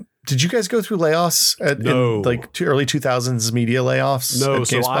 Did you guys go through layoffs in like early 2000s media layoffs? No,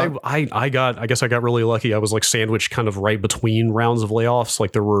 so I guess I got really lucky. I was like sandwiched kind of right between rounds of layoffs.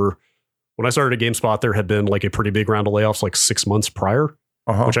 Like when I started at GameSpot, there had been like a pretty big round of layoffs like 6 months prior,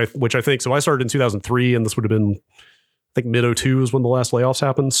 which I think, so I started in 2003 and this would have been, I think mid-02 is when the last layoffs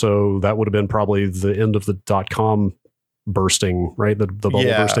happened. So that would have been probably the end of the .com bursting, right? The bubble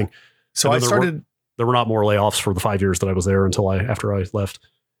bursting. So there were not more layoffs for the 5 years that I was there after I left.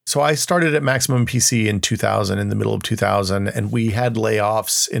 So I started at Maximum PC in 2000, in the middle of 2000, and we had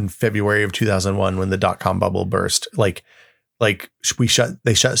layoffs in February of 2001 when the .com bubble burst. They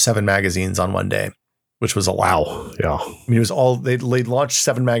shut 7 magazines on one day, which was a lot. Wow. Yeah. I mean, it was they launched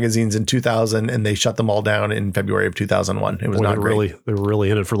 7 magazines in 2000 and they shut them all down in February of 2001. It was not great. They were really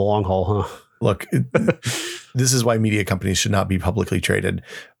in it for the long haul, huh? Look, this is why media companies should not be publicly traded.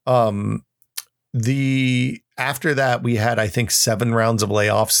 After that, we had, I think, 7 rounds of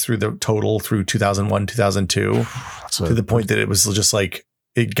layoffs through 2001, 2002, to the point that it was just like,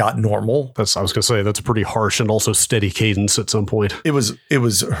 it got normal. I was going to say, that's a pretty harsh and also steady cadence at some point. It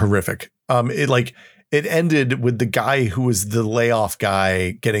was horrific. It ended with the guy who was the layoff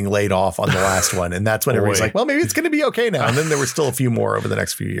guy getting laid off on the last one. And that's when everybody's like, well, maybe it's going to be okay now. And then there were still a few more over the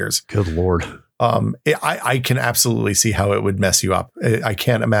next few years. Good Lord. I can absolutely see how it would mess you up. I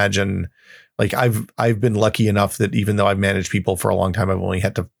can't imagine. Like I've been lucky enough that even though I've managed people for a long time, I've only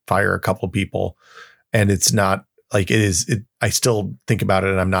had to fire a couple of people, and it's not like I still think about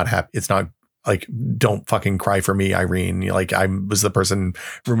it and I'm not happy. It's not like, don't fucking cry for me, Irene. Like I was the person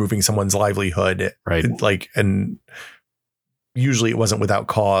removing someone's livelihood. Right. And usually it wasn't without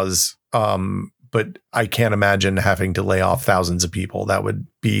cause. But I can't imagine having to lay off thousands of people. That would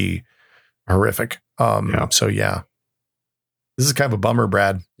be horrific. So yeah, this is kind of a bummer,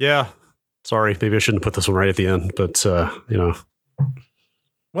 Brad. Yeah. Sorry, maybe I shouldn't put this one right at the end, but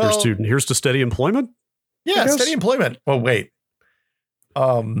well, here's to steady employment. Yeah, steady employment. Well, wait.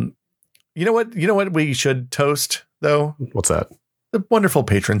 You know what we should toast though? What's that? The wonderful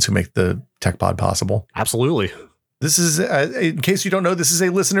patrons who make the Tech Pod possible. Absolutely. This is, in case you don't know, this is a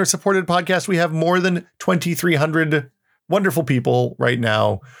listener supported podcast. We have more than 2,300 wonderful people right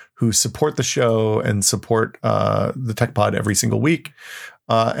now who support the show and support the Tech Pod every single week.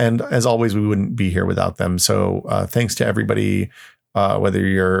 And as always, we wouldn't be here without them. So thanks to everybody, whether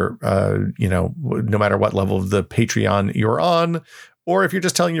you're, no matter what level of the Patreon you're on, or if you're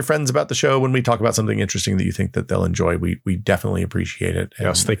just telling your friends about the show when we talk about something interesting that you think that they'll enjoy, we definitely appreciate it. And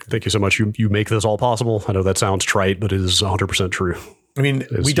yes, thank you so much. You make this all possible. I know that sounds trite, but it is 100% true. I mean,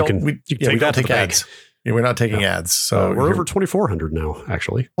 we don't take ads. Yeah, we're not taking ads. So we're over 2,400 now,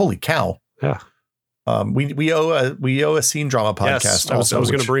 actually. Holy cow. Yeah. We owe a scene drama podcast. Yes, I was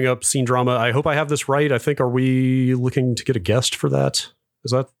going to bring up scene drama. I hope I have this right. I think, are we looking to get a guest for that?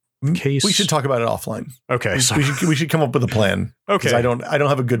 Is that the case? We should talk about it offline. Okay. We should come up with a plan. Okay. I don't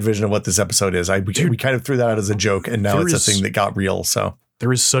have a good vision of what this episode is. We kind of threw that out as a joke, and now it's a thing that got real. So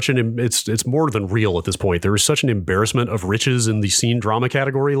there is such it's more than real at this point. There is such an embarrassment of riches in the scene drama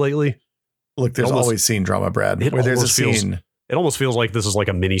category lately. Look, there's always scene drama, Brad. Where there's a scene. It almost feels like this is like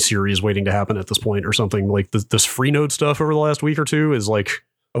a mini series waiting to happen at this point or something. Like this Freenode stuff over the last week or two is like,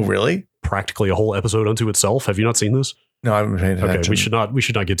 oh, really? Practically a whole episode unto itself. Have you not seen this? No, I haven't paid attention. Okay, we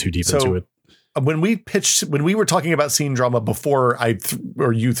should not get too deep into it. When we were talking about scene drama before, I can't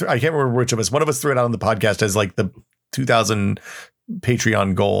remember which of us. One of us threw it out on the podcast as like the 2000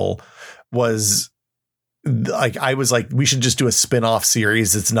 Patreon goal was like, I was like, we should just do a spin-off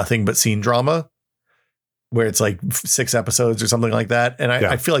series. It's nothing but scene drama, where it's like 6 episodes or something like that. And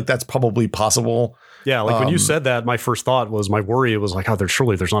I feel like that's probably possible. Yeah, like when you said that, my first thought was, my worry was like, oh, there's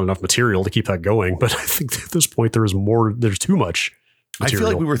not enough material to keep that going. But I think at this point there's too much material. I feel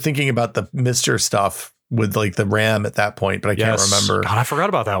like we were thinking about the Mr. stuff with like the RAM at that point, but I can't remember. God, I forgot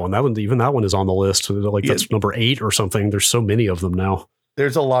about that one. That one is on the list. Like that's number 8 or something. There's so many of them now.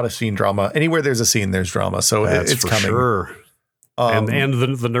 There's a lot of scene drama. Anywhere there's a scene, there's drama. So it's coming. Sure. And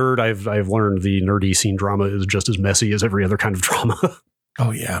the nerd, I've learned the nerdy scene drama is just as messy as every other kind of drama. Oh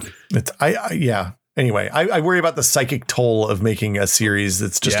yeah. Yeah. Anyway, I worry about the psychic toll of making a series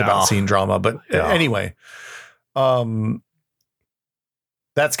that's just about scene drama. But anyway,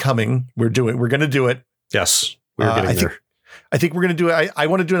 that's coming. We're going to do it. Yes, we're getting there. I think we're going to do it. I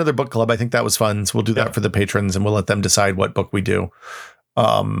want to do another book club. I think that was fun. So we'll do that for the patrons, and we'll let them decide what book we do.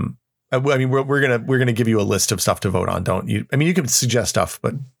 I mean, we're going to give you a list of stuff to vote on. Don't you? I mean, you can suggest stuff,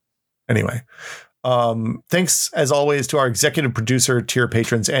 but anyway. Thanks as always to our executive producer tier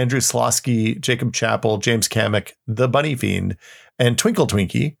patrons, Andrew Slosky, Jacob Chappell, James Kamek, The Bunny Fiend, and Twinkle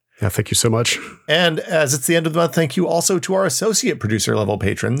Twinkie. Yeah, thank you so much. And as it's the end of the month, thank you also to our associate producer level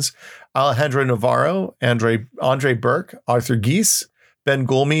patrons, Alejandro Navarro, Andre Burke, Arthur Geese, Ben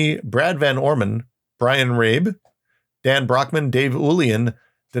Gulmy, Brad Van Orman, Brian Rabe, Dan Brockman, Dave Ulian,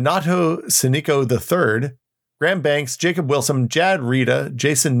 Donato Sinico III, Graham Banks, Jacob Wilson, Jad Rita,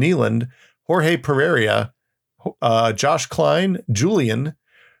 Jason Neeland, Jorge Pereira, Josh Klein, Julian,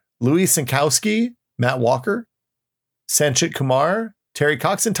 Louis Sinkowski, Matt Walker, Sanchit Kumar, Terry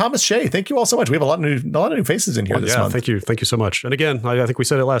Cox, and Thomas Shea. Thank you all so much. We have a lot of new faces in here this month. Thank you so much. And again, I think we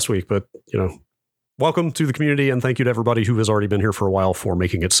said it last week, but welcome to the community, and thank you to everybody who has already been here for a while for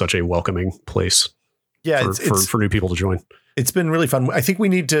making it such a welcoming place. Yeah, for new people to join. It's been really fun. I think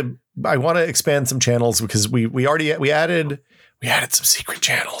I want to expand some channels because we added some secret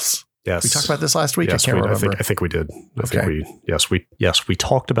channels. Yes. We talked about this last week. Yes, I can't remember. I think we did. We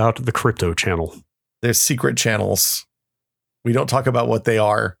talked about the crypto channel. There's secret channels. We don't talk about what they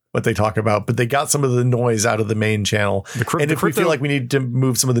are, what they talk about, but they got some of the noise out of the main channel. If we feel like we need to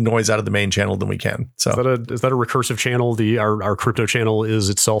move some of the noise out of the main channel, then we can. So is that a recursive channel? Our crypto channel is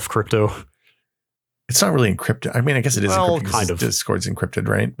itself crypto. It's not really encrypted. I mean, I guess it is encrypted. Kind of. Discord's encrypted,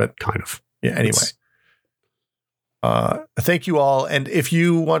 right? But kind of. Yeah. Anyway. Thank you all. And if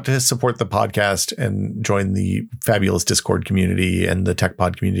you want to support the podcast and join the fabulous Discord community and the Tech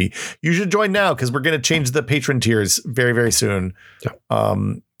Pod community, you should join now because we're going to change the patron tiers very, very soon. Yeah.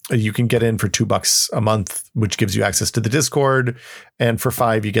 You can get in for $2 a month, which gives you access to the Discord. And for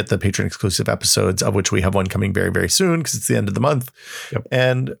 $5, you get the patron exclusive episodes, of which we have one coming very, very soon because it's the end of the month. Yep.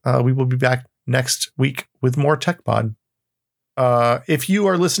 And we will be back next week with more Tech Pod. If you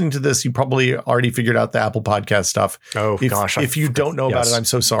are listening to this, you probably already figured out the Apple Podcast stuff. If you don't know about it, I'm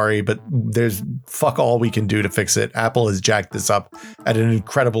so sorry, but there's fuck all we can do to fix it. Apple has jacked this up at an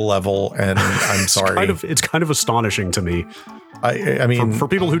incredible level, and I'm sorry. It's kind of astonishing to me. I mean, for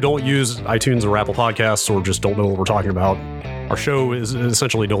people who don't use iTunes or Apple Podcasts or just don't know what we're talking about, our show is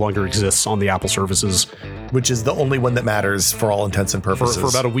essentially no longer exists on the Apple services, which is the only one that matters for all intents and purposes. For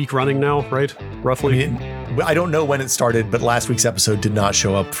about a week running now, right? Roughly. I don't know when it started, but last week's episode did not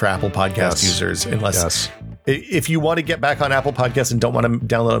show up for Apple Podcast users unless if you want to get back on Apple Podcasts and don't want to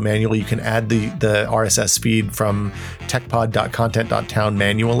download it manually, you can add the RSS feed from techpod.content.town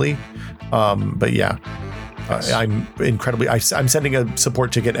manually. But yeah. I'm sending a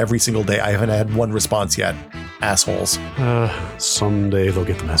support ticket every single day. I haven't had one response yet. Assholes. Someday they'll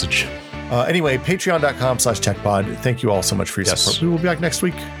get the message. Anyway, patreon.com/techpod. Thank you all so much for your support. We will be back next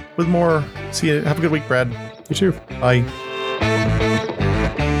week with more. See you. Have a good week, Brad. You too. Bye.